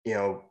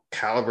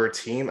 caliber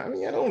team? I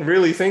mean, I don't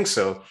really think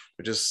so.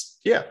 But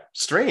just,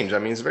 strange. I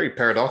mean, it's very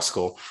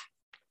paradoxical.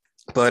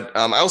 But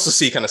I also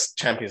see kind of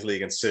Champions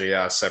League and Serie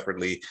A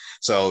separately.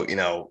 So,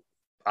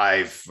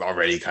 I've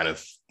already kind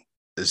of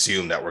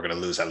assumed that we're going to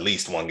lose at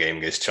least one game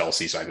against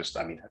Chelsea. So I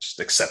just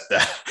accept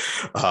that.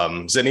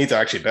 Zenit are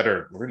actually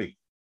better, really.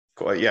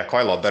 Quite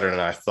a lot better than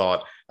I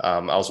thought. I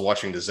was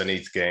watching the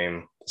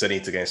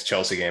Zenit against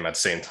Chelsea game at the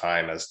same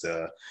time as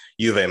the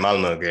Juve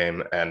Malmo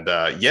game. And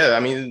I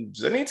mean,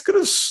 Zenit could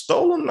have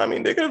stolen. I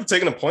mean, they could have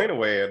taken a point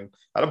away. And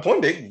at a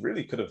point, they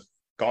really could have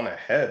gone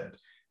ahead.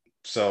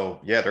 So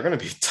yeah, they're going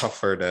to be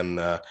tougher than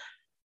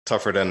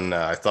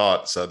I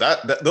thought. So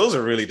those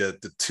are really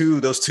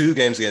those two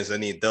games against the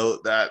need.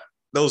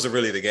 Those are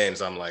really the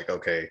games I'm like,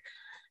 okay,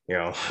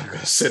 I'm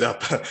gonna sit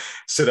up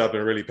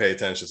and really pay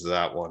attention to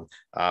that one.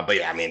 But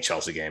yeah, I mean,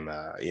 Chelsea game,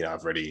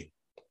 I've already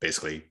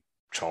basically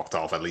chalked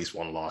off at least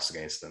one loss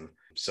against them.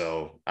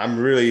 So I'm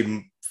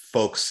really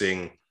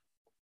focusing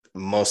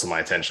most of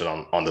my attention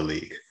on the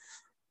league.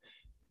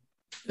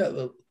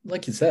 Yeah,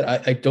 like you said,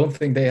 I don't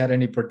think they had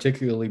any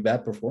particularly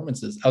bad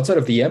performances outside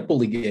of the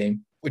Empoli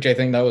game, which I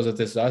think that was a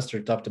disaster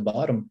top to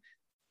bottom.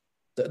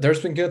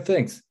 There's been good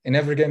things in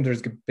every game.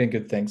 There's been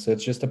good things. So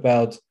it's just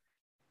about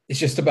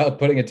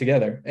putting it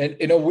together. And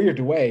in a weird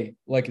way,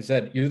 like you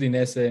said,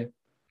 Udinese,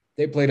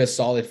 they played a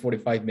solid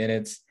 45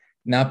 minutes.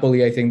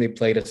 Napoli, I think they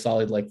played a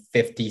solid like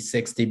 50,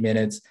 60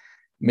 minutes.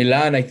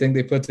 Milan, I think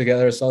they put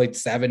together a solid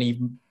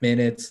 70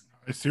 minutes.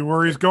 I see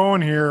where he's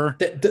going here.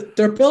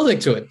 They're building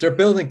to it. Give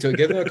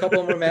them a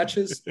couple more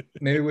matches.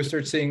 Maybe we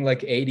start seeing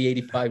like 80,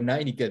 85,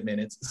 90 good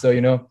minutes. So,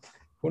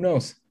 who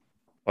knows?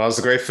 Well, as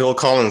the great Phil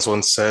Collins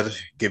once said,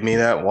 give me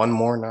that one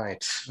more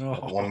night.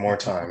 One more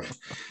time.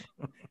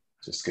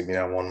 Just give me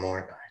that one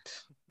more night.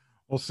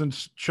 Well,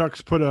 since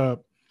Chuck's put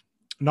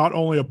not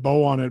only a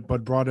bow on it,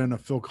 but brought in a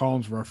Phil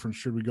Collins reference,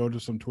 should we go to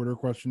some Twitter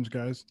questions,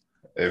 guys?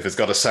 If it's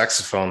got a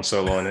saxophone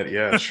solo in it,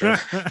 yeah, sure.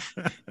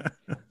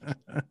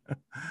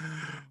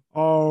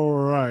 All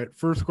right.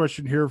 First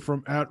question here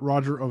from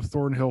 @Roger of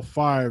Thornhill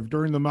 5.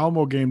 During the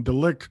Malmo game, De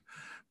Ligt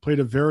played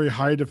a very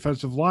high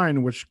defensive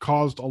line, which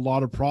caused a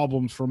lot of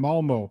problems for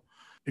Malmo.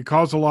 It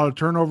caused a lot of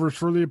turnovers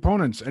for the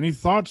opponents. Any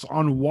thoughts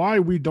on why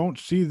we don't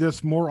see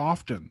this more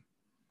often?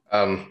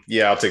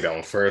 Yeah, I'll take that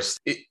one first.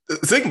 The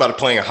thing about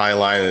playing a high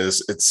line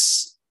is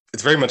it's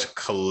very much a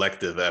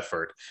collective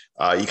effort.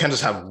 You can't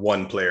just have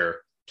one player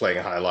playing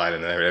a high line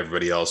and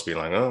everybody else being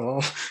like, oh,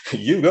 well,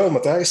 you go,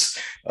 Matthijs.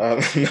 No,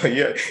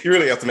 yeah, you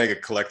really have to make a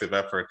collective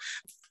effort.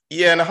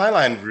 Yeah, and a high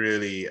line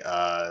really,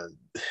 to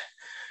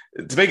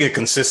make it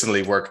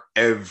consistently work,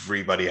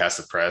 everybody has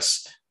to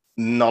press.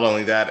 Not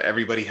only that,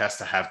 everybody has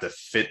to have the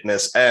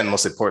fitness and,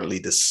 most importantly,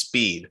 the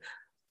speed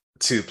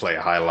to play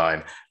a high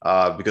line.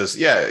 Because,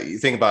 yeah, you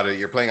think about it,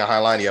 you're playing a high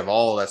line, you have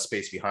all that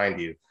space behind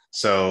you.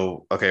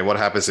 So, okay, what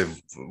happens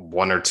if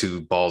one or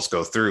two balls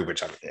go through,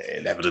 which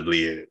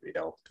inevitably,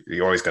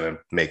 you're always going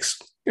to make,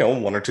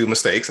 one or two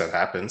mistakes. That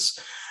happens.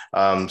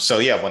 So,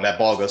 yeah, when that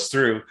ball goes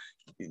through,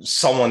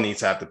 someone needs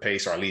to have the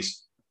pace, or at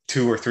least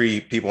two or three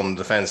people in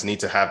the defense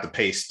need to have the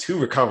pace to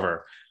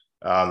recover,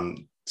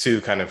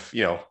 to kind of,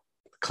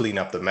 clean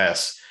up the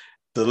mess.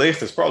 De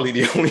Ligt is probably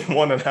the only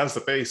one that has the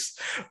pace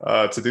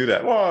to do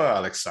that. Well,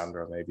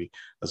 Alexandra maybe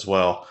as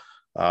well.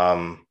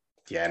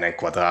 Yeah, and then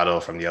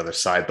Cuadrado from the other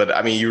side. But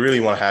I mean, you really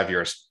want to have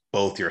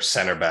both your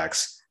center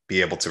backs be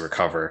able to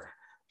recover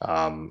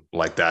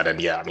like that. And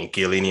yeah, I mean,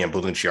 Chiellini and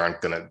Bonucci aren't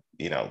going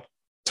to,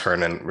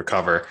 turn and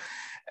recover.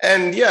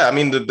 And yeah, I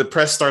mean, the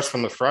press starts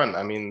from the front.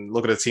 I mean,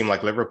 look at a team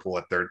like Liverpool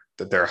at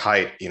their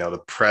height.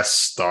 The press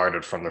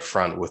started from the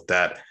front with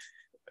that,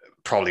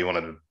 probably one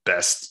of the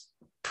best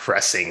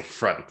pressing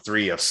front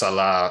three of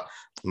Salah,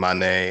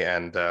 Mane,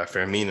 and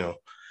Firmino.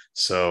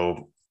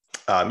 So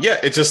yeah,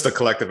 it's just a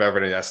collective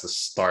effort. It has to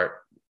start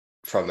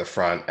from the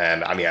front.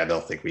 And I mean, I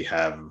don't think we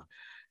have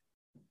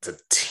the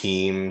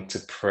team to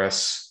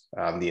press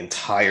the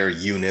entire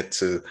unit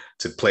to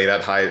play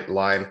that high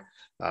line.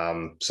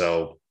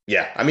 So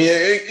yeah, I mean,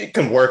 it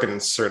can work in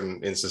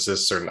certain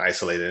instances, certain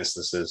isolated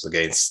instances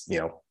against,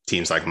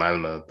 teams like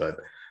Malmö, but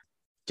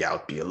yeah,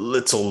 I'd be a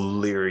little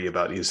leery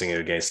about using it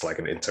against like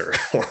an Inter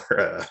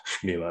or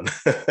Milan.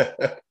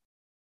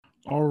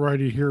 All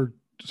righty, here,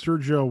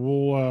 Sergio,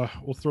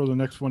 we'll throw the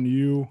next one to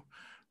you.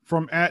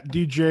 From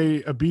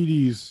 @DJ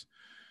Abides.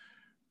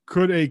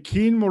 Could a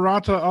Keane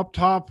Morata up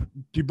top,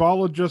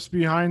 Dybala just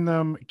behind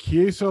them,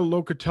 Chiesa,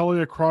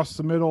 Locatelli across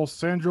the middle,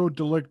 Sandro,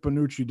 De Ligt,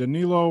 Bonucci,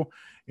 Danilo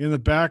in the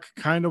back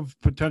kind of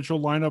potential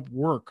lineup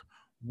work?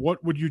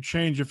 What would you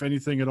change, if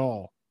anything at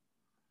all?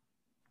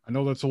 I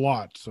know that's a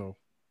lot, so.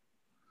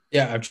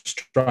 Yeah, I'm just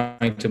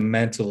trying to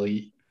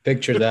mentally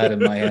picture that in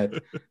my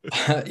head.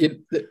 I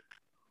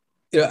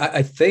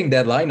think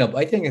that lineup,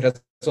 I think it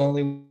has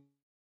only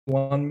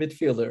one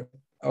midfielder.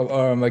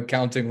 Or am I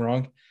counting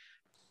wrong?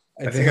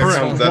 I think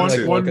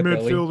it's one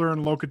midfielder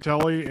and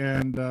Locatelli,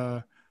 and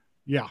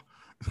yeah.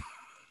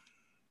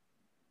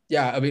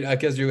 Yeah, I mean, I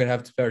guess you would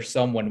have to pair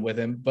someone with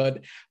him.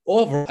 But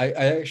overall, I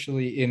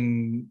actually,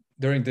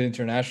 during the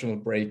international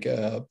break,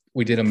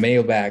 we did a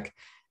mailbag,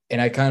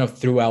 and I kind of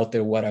threw out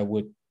there what I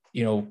would,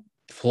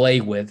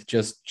 play with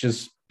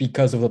just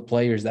because of the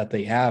players that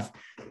they have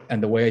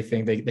and the way I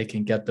think they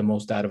can get the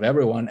most out of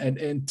everyone.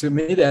 And to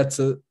me, that's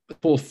a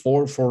full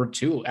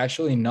 4-4-2,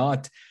 actually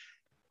not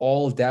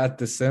all that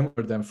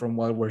dissimilar than from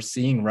what we're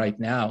seeing right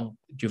now,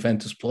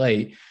 Juventus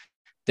play.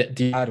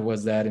 The odd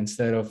was that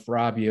instead of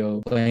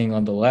Rabiot playing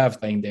on the left,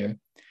 playing there,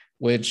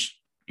 which,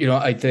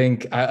 I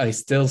think I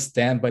still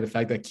stand by the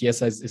fact that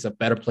Chiesa is a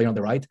better player on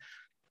the right,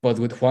 but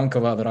with Juan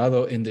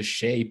Cuadrado in the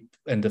shape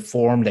and the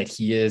form that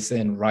he is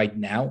in right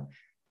now,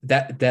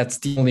 that's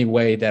the only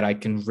way that I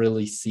can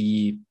really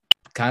see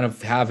kind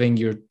of having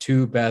your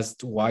two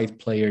best wide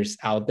players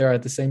out there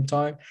at the same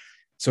time.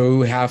 So it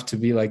would have to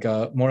be like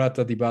a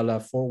Morata,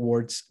 Dybala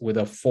forwards with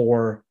a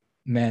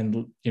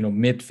four-man,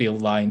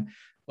 midfield line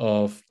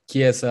of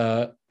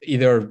Chiesa,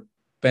 either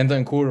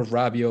Bentancur or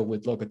Rabiot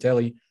with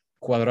Locatelli,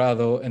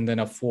 Cuadrado, and then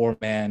a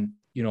four-man,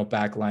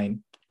 back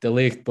line, De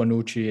Ligt,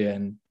 Bonucci,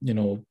 and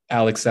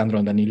Alexandro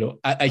and Danilo.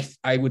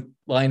 I would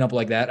line up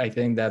like that. I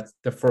think that's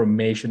the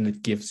formation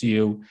that gives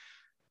you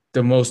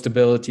the most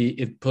ability.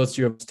 It puts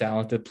your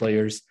talented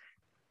players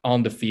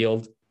on the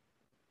field.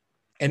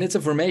 And it's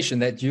a formation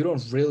that you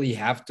don't really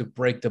have to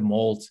break the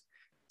mold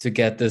to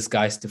get these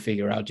guys to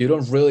figure out. You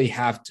don't really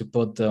have to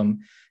put them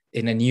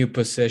in a new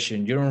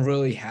position. You don't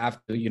really have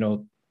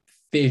to,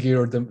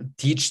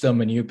 teach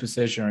them a new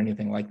position or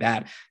anything like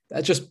that.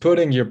 That's just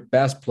putting your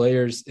best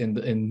players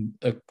in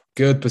a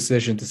good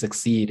position to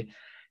succeed.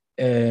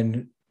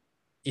 And,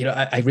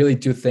 I really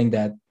do think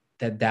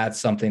that's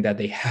something that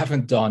they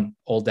haven't done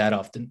all that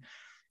often.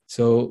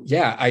 So,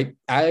 yeah, I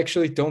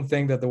actually don't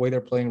think that the way they're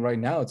playing right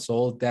now, it's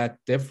all that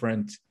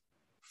different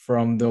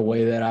from the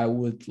way that I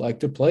would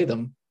like to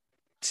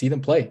see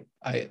them play.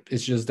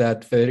 It's just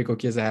that Federico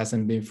Chiesa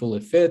hasn't been fully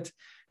fit,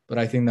 but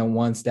I think that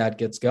once that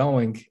gets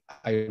going,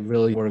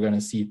 we're going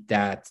to see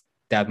that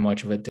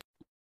much of it.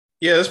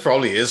 Yeah, this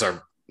probably is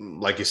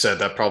like you said,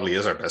 that probably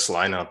is our best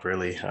lineup,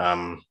 really.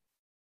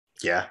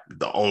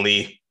 The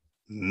only,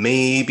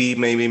 maybe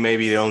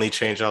the only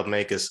change I'll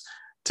make is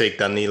take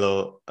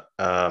Danilo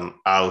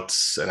out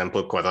and then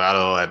put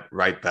Cuadrado at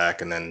right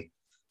back and then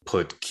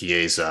put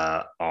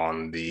Chiesa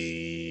on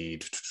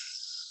the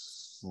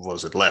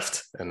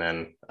left and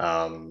then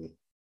on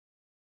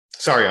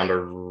the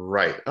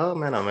right. Oh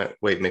man,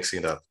 mixing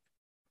it up.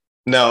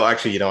 No,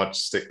 actually, you know what?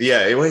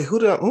 Wait,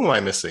 who am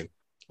I missing?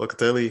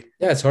 Locatelli.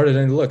 Yeah, it's harder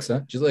than it looks, huh?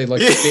 Just like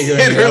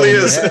figuring it really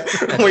is.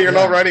 When you're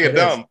not writing it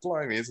down,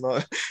 blimey, it's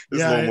not.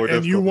 It's a little more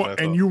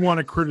difficult. You want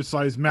to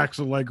criticize Max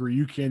Allegri?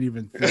 You can't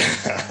even think.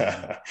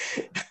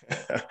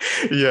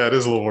 Yeah, it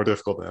is a little more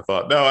difficult than I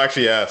thought. No,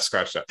 actually,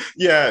 scratch that.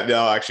 Yeah,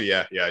 no, actually,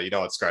 yeah. You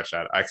know what? Scratch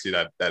that.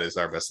 Actually, that is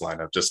our best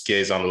lineup. Just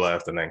Chiesa on the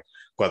left, and then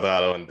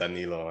Cuadrado and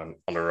Danilo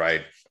on the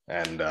right,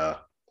 and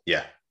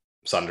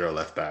Sandro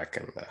left back,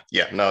 and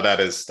that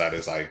is.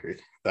 I agree.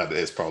 That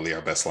is probably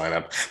our best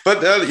lineup. But,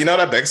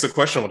 that begs the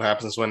question, what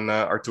happens when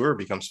Arturo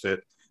becomes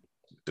fit?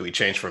 Do we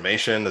change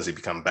formation? Does he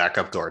become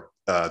backup to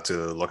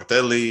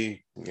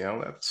Locatelli?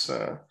 That's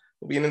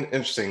will be an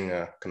interesting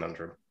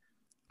conundrum.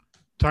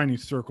 Tiny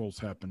circles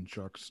happen,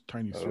 Chucks.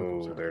 Tiny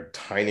circles. Oh, they're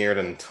tinier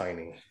than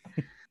tiny.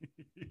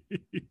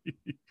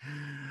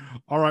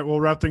 All right,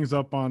 we'll wrap things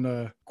up on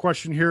a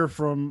question here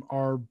from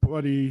our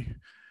buddy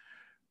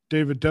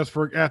David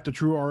Desberg at the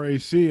True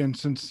RAC. And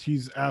since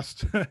he's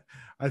asked...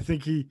 I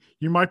think he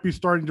might be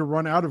starting to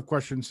run out of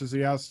questions since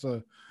he asks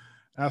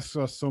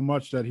us so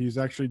much that he's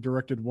actually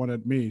directed one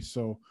at me.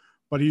 So,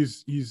 but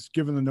he's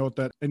given the note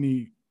that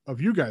any of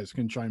you guys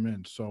can chime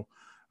in. So,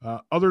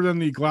 other than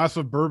the glass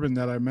of bourbon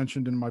that I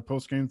mentioned in my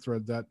post-game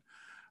thread that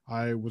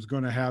I was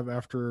going to have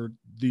after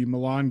the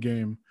Milan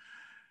game,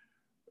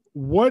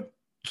 what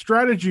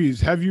strategies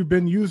have you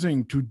been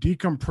using to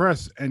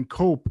decompress and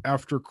cope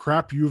after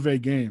crap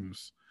Juve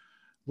games?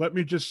 Let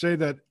me just say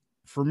that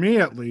for me,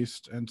 at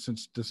least, and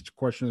since this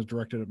question is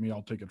directed at me,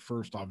 I'll take it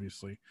first,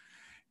 obviously.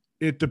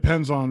 It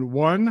depends on,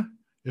 one,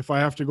 if I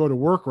have to go to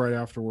work right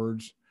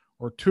afterwards,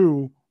 or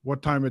two,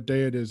 what time of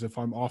day it is if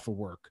I'm off of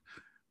work.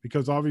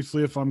 Because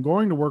obviously, if I'm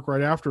going to work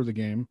right after the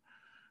game,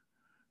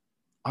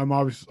 I'm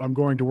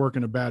going to work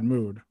in a bad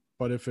mood.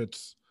 But if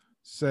it's,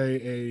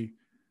 say, a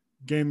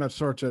game that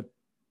starts at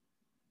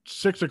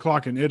 6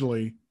 o'clock in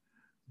Italy,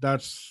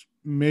 that's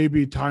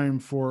maybe time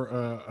for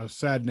a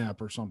sad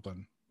nap or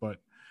something. But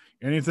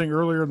anything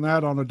earlier than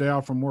that on a day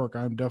off from work,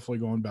 I'm definitely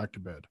going back to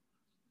bed.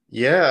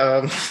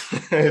 Yeah,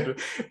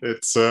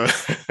 it's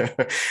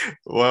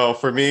well,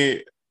 for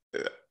me,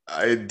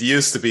 it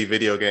used to be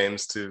video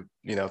games to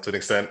an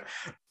extent.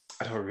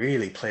 I don't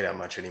really play that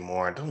much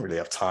anymore. I don't really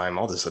have time,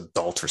 all this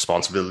adult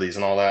responsibilities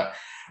and all that.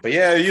 But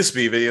yeah, it used to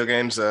be video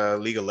games.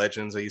 League of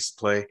Legends I used to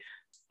play. It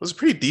was a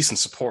pretty decent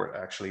support,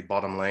 actually,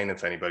 bottom lane.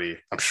 If anybody,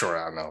 I'm sure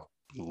I know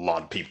a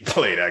lot of people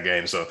play that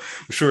game, so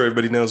I'm sure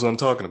everybody knows what I'm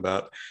talking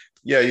about.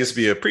 Yeah, it used to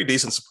be a pretty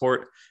decent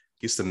support.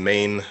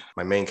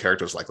 My main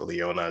character was like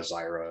Leona,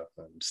 Zyra,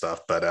 and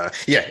stuff. But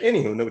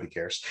anywho, nobody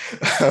cares.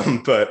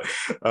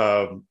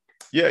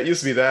 It used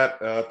to be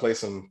that. Play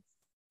some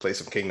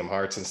Kingdom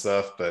Hearts and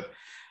stuff. But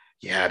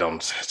yeah, I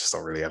just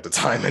don't really have the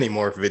time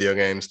anymore for video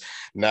games.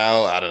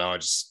 Now, I don't know. I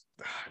just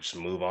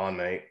move on,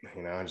 mate.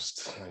 I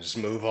just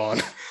move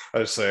on. I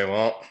just say,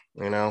 well,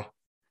 I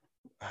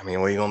mean,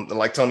 what are you gonna,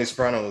 like Tony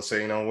Soprano will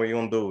say, what are you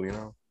gonna do?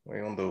 What are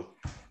you gonna do?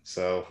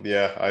 So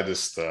yeah, I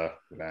just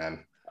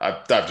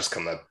I've just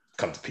come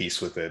to peace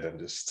with it and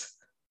just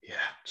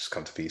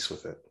come to peace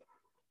with it.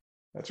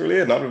 That's really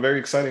it. Not a very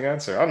exciting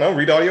answer. I don't know.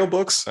 Read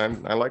audiobooks.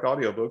 I like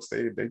audiobooks.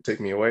 They take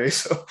me away.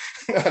 So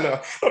I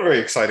know, not a very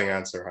exciting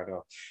answer. I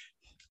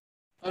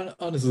know.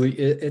 Honestly,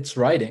 it's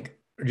writing.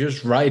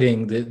 Just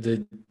writing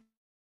the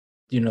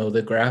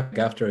the graphic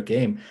after a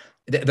game.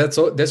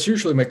 That's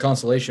usually my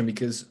consolation,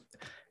 because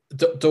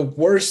the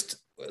worst,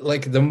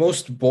 like the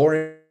most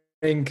boring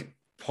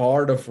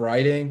part of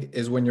writing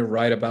is when you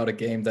write about a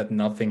game that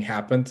nothing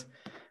happened.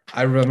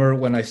 I remember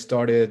when I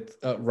started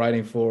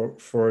writing for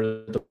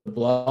the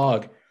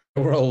blog,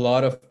 there were a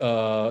lot of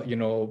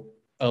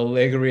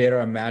Allegri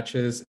era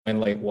matches and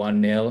like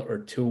 1-0 or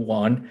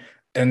 2-1,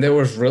 and there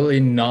was really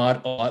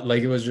not a lot.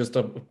 Like it was just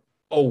a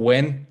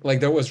win. Like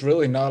there was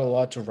really not a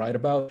lot to write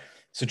about.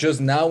 So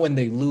just now when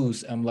they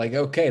lose, I'm like,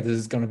 okay, this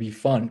is gonna be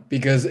fun,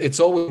 because it's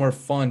always more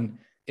fun,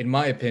 in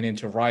my opinion,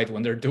 to write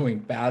when they're doing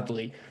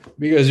badly,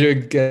 because you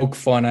get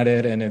fun at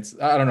it, and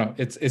I don't know,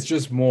 it's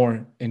just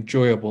more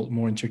enjoyable,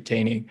 more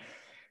entertaining.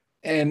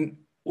 And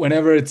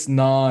whenever it's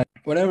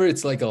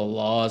like a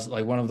loss,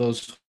 like one of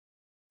those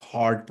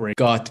heartbreak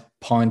gut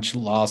punch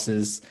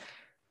losses,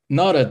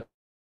 not a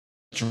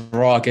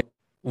draw.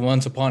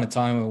 Once upon a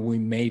time when we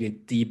made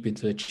it deep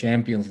into the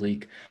Champions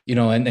League,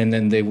 and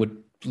then they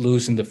would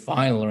lose in the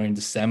final or in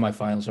the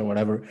semifinals or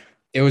whatever.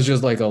 It was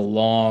just like a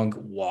long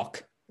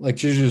walk.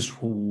 Like you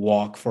just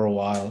walk for a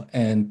while,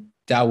 and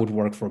that would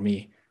work for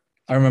me.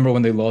 I remember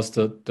when they lost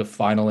the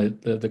final,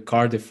 the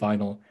Cardiff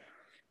final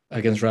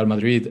against Real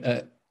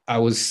Madrid. I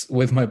was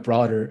with my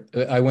brother.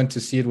 I went to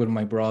see it with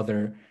my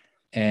brother,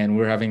 and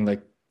we're having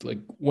like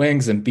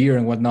wings and beer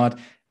and whatnot.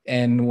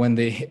 And when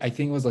I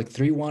think it was like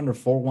 3-1 or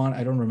 4-1,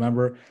 I don't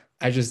remember.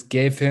 I just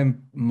gave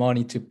him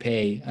money to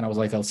pay, and I was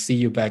like, "I'll see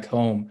you back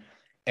home."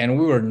 And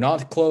we were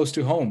not close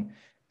to home,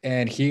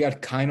 and he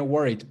got kind of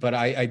worried, but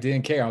I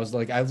didn't care. I was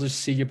like, "I'll just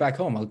see you back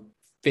home. I'll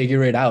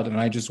figure it out." And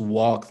I just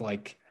walked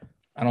like,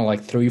 I don't know,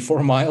 like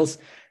 3-4 miles.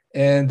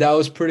 And that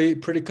was pretty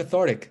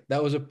cathartic.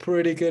 That was a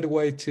pretty good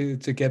way to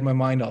get my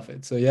mind off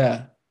it. So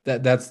yeah,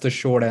 that's the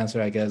short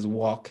answer, I guess.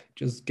 Walk.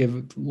 Just give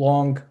it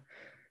long,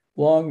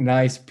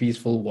 nice,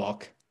 peaceful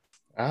walk.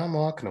 I'm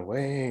walking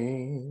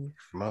away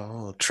from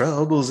all the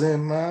troubles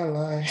in my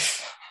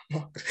life.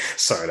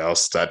 Sorry,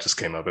 that just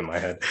came up in my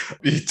head.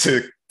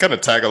 To kind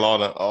of tag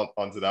along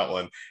onto that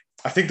one,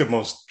 I think the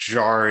most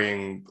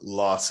jarring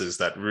losses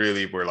that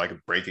really were like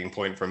a breaking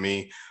point for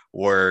me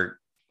were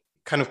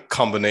kind of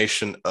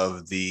combination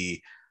of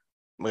the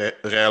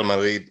Real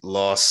Madrid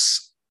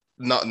loss,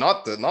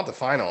 not the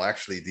final,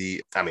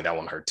 actually. That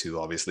one hurt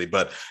too, obviously,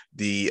 but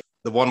the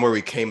one where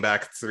we came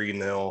back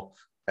 3-0,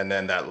 and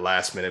then that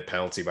last minute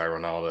penalty by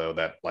Ronaldo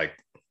that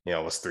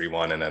was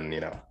 3-1, and then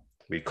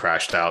we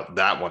crashed out.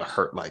 That one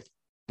hurt like,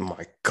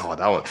 my God,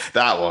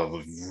 that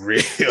one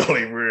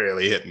really,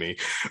 really hit me.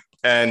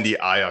 And the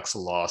Ajax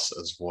loss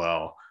as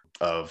well,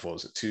 of, what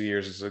was it, 2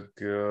 years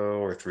ago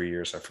or 3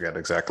 years? I forget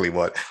exactly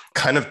what.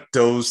 Kind of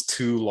those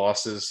two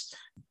losses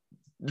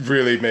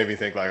really made me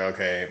think like,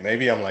 okay,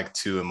 maybe I'm like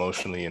too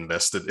emotionally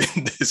invested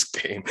in this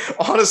game.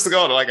 Honest to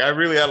God, like I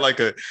really had like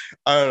I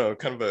don't know,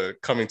 kind of a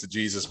coming to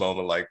Jesus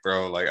moment. Like,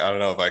 bro, like I don't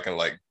know if I can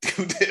like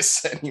do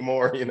this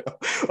anymore,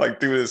 like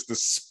do this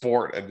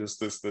sport and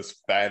just this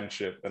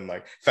fanship and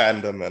like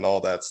fandom and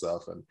all that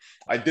stuff. And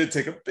I did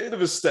take a bit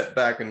of a step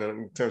back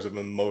in terms of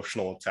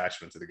emotional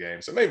attachment to the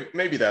game. So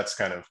maybe that's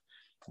kind of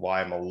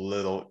why I'm a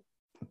little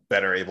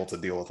better able to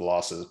deal with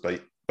losses.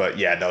 But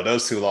yeah, no,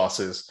 those two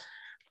losses.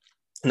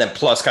 And then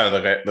plus kind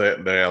of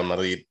the Real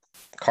Madrid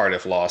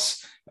Cardiff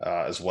loss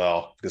as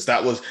well, because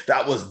that was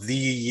the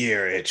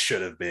year it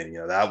should have been.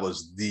 That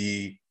was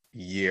the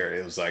year.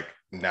 It was like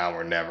now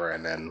or never,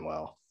 and then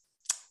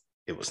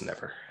it was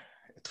never.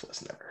 It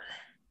was never.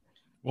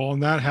 Well, on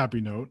that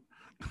happy note,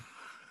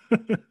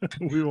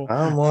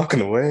 I'm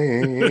walking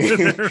away.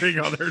 There we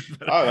go.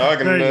 I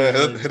can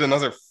hit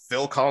another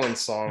Phil Collins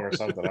song or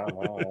something. I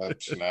don't know. I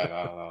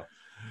don't know.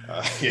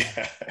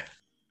 Yeah.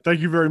 Thank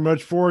you very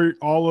much for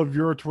all of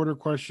your Twitter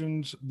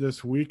questions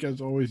this week. As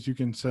always, you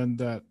can send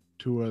that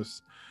to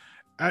us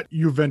at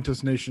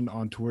Juventus Nation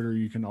on Twitter.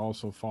 You can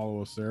also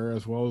follow us there,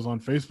 as well as on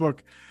Facebook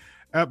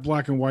at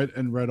Black and White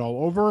and Red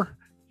All Over.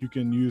 You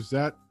can use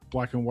that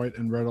Black and White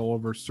and Red All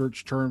Over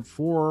search term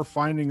for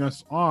finding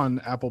us on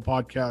Apple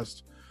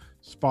Podcasts,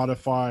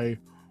 Spotify,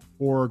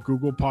 or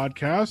Google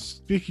Podcasts.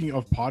 Speaking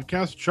of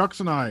podcasts, Chucks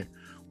and I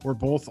were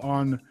both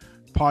on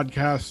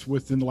podcasts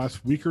within the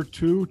last week or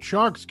two.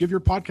 Chucks, give your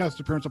podcast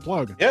appearance a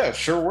plug. Yeah,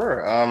 sure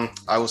were.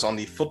 I was on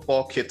the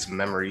Football Kit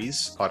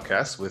Memories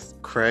podcast with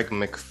Craig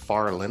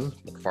McFarlane.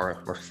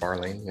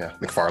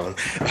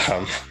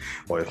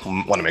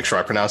 Want to make sure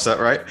I pronounce that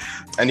right.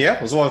 And yeah,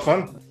 it was a lot of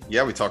fun.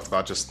 Yeah, we talked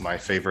about just my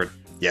favorite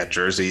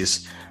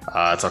jerseys.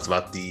 I talked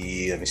about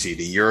the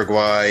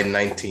Uruguay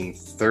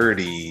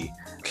 1930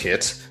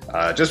 kit,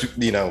 just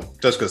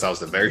because that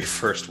was the very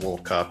first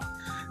World Cup.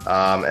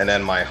 And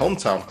then my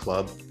hometown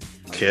club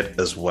kit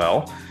as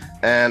well,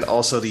 and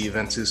also the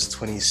Juventus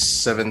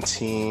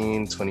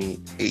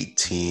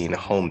 2017-2018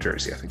 home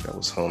jersey. I think that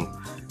was home.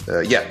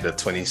 The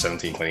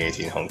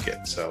 2017-2018 home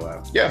kit.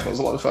 So it was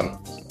a lot of fun.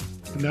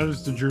 And that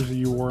is the jersey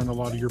you wore in a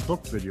lot of your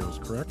book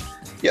videos, correct?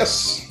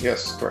 Yes,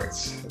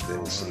 correct.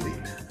 It is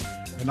indeed.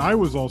 And I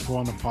was also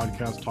on a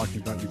podcast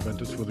talking about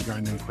Juventus with a guy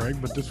named Craig,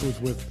 but this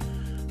was with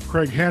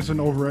Craig Hansen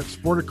over at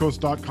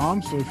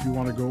Sporticos.com. So if you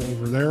want to go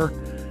over there,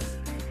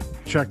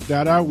 check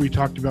that out. We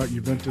talked about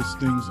Juventus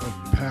things of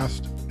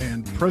past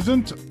and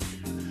present.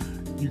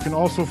 You can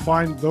also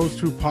find those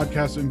two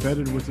podcasts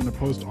embedded within a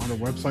post on our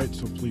website,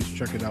 so please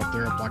check it out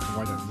there at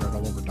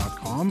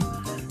blackandwhite@redallaover.com.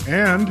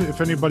 And if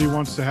anybody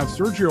wants to have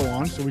Sergio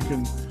on so we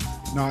can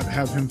not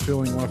have him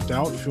feeling left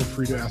out, feel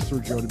free to ask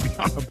Sergio to be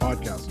on the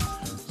podcast.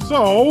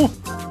 So,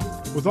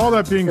 with all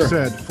that being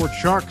said, for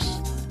Chucks,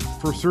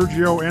 for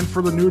Sergio, and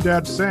for the new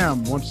dad,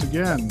 Sam, once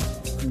again,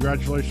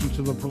 congratulations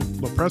to the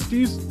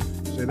Presties.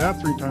 Say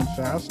that 3 times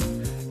fast.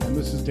 And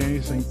this is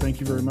Danny saying thank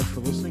you very much for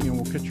listening, and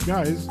we'll catch you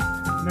guys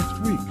next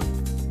week.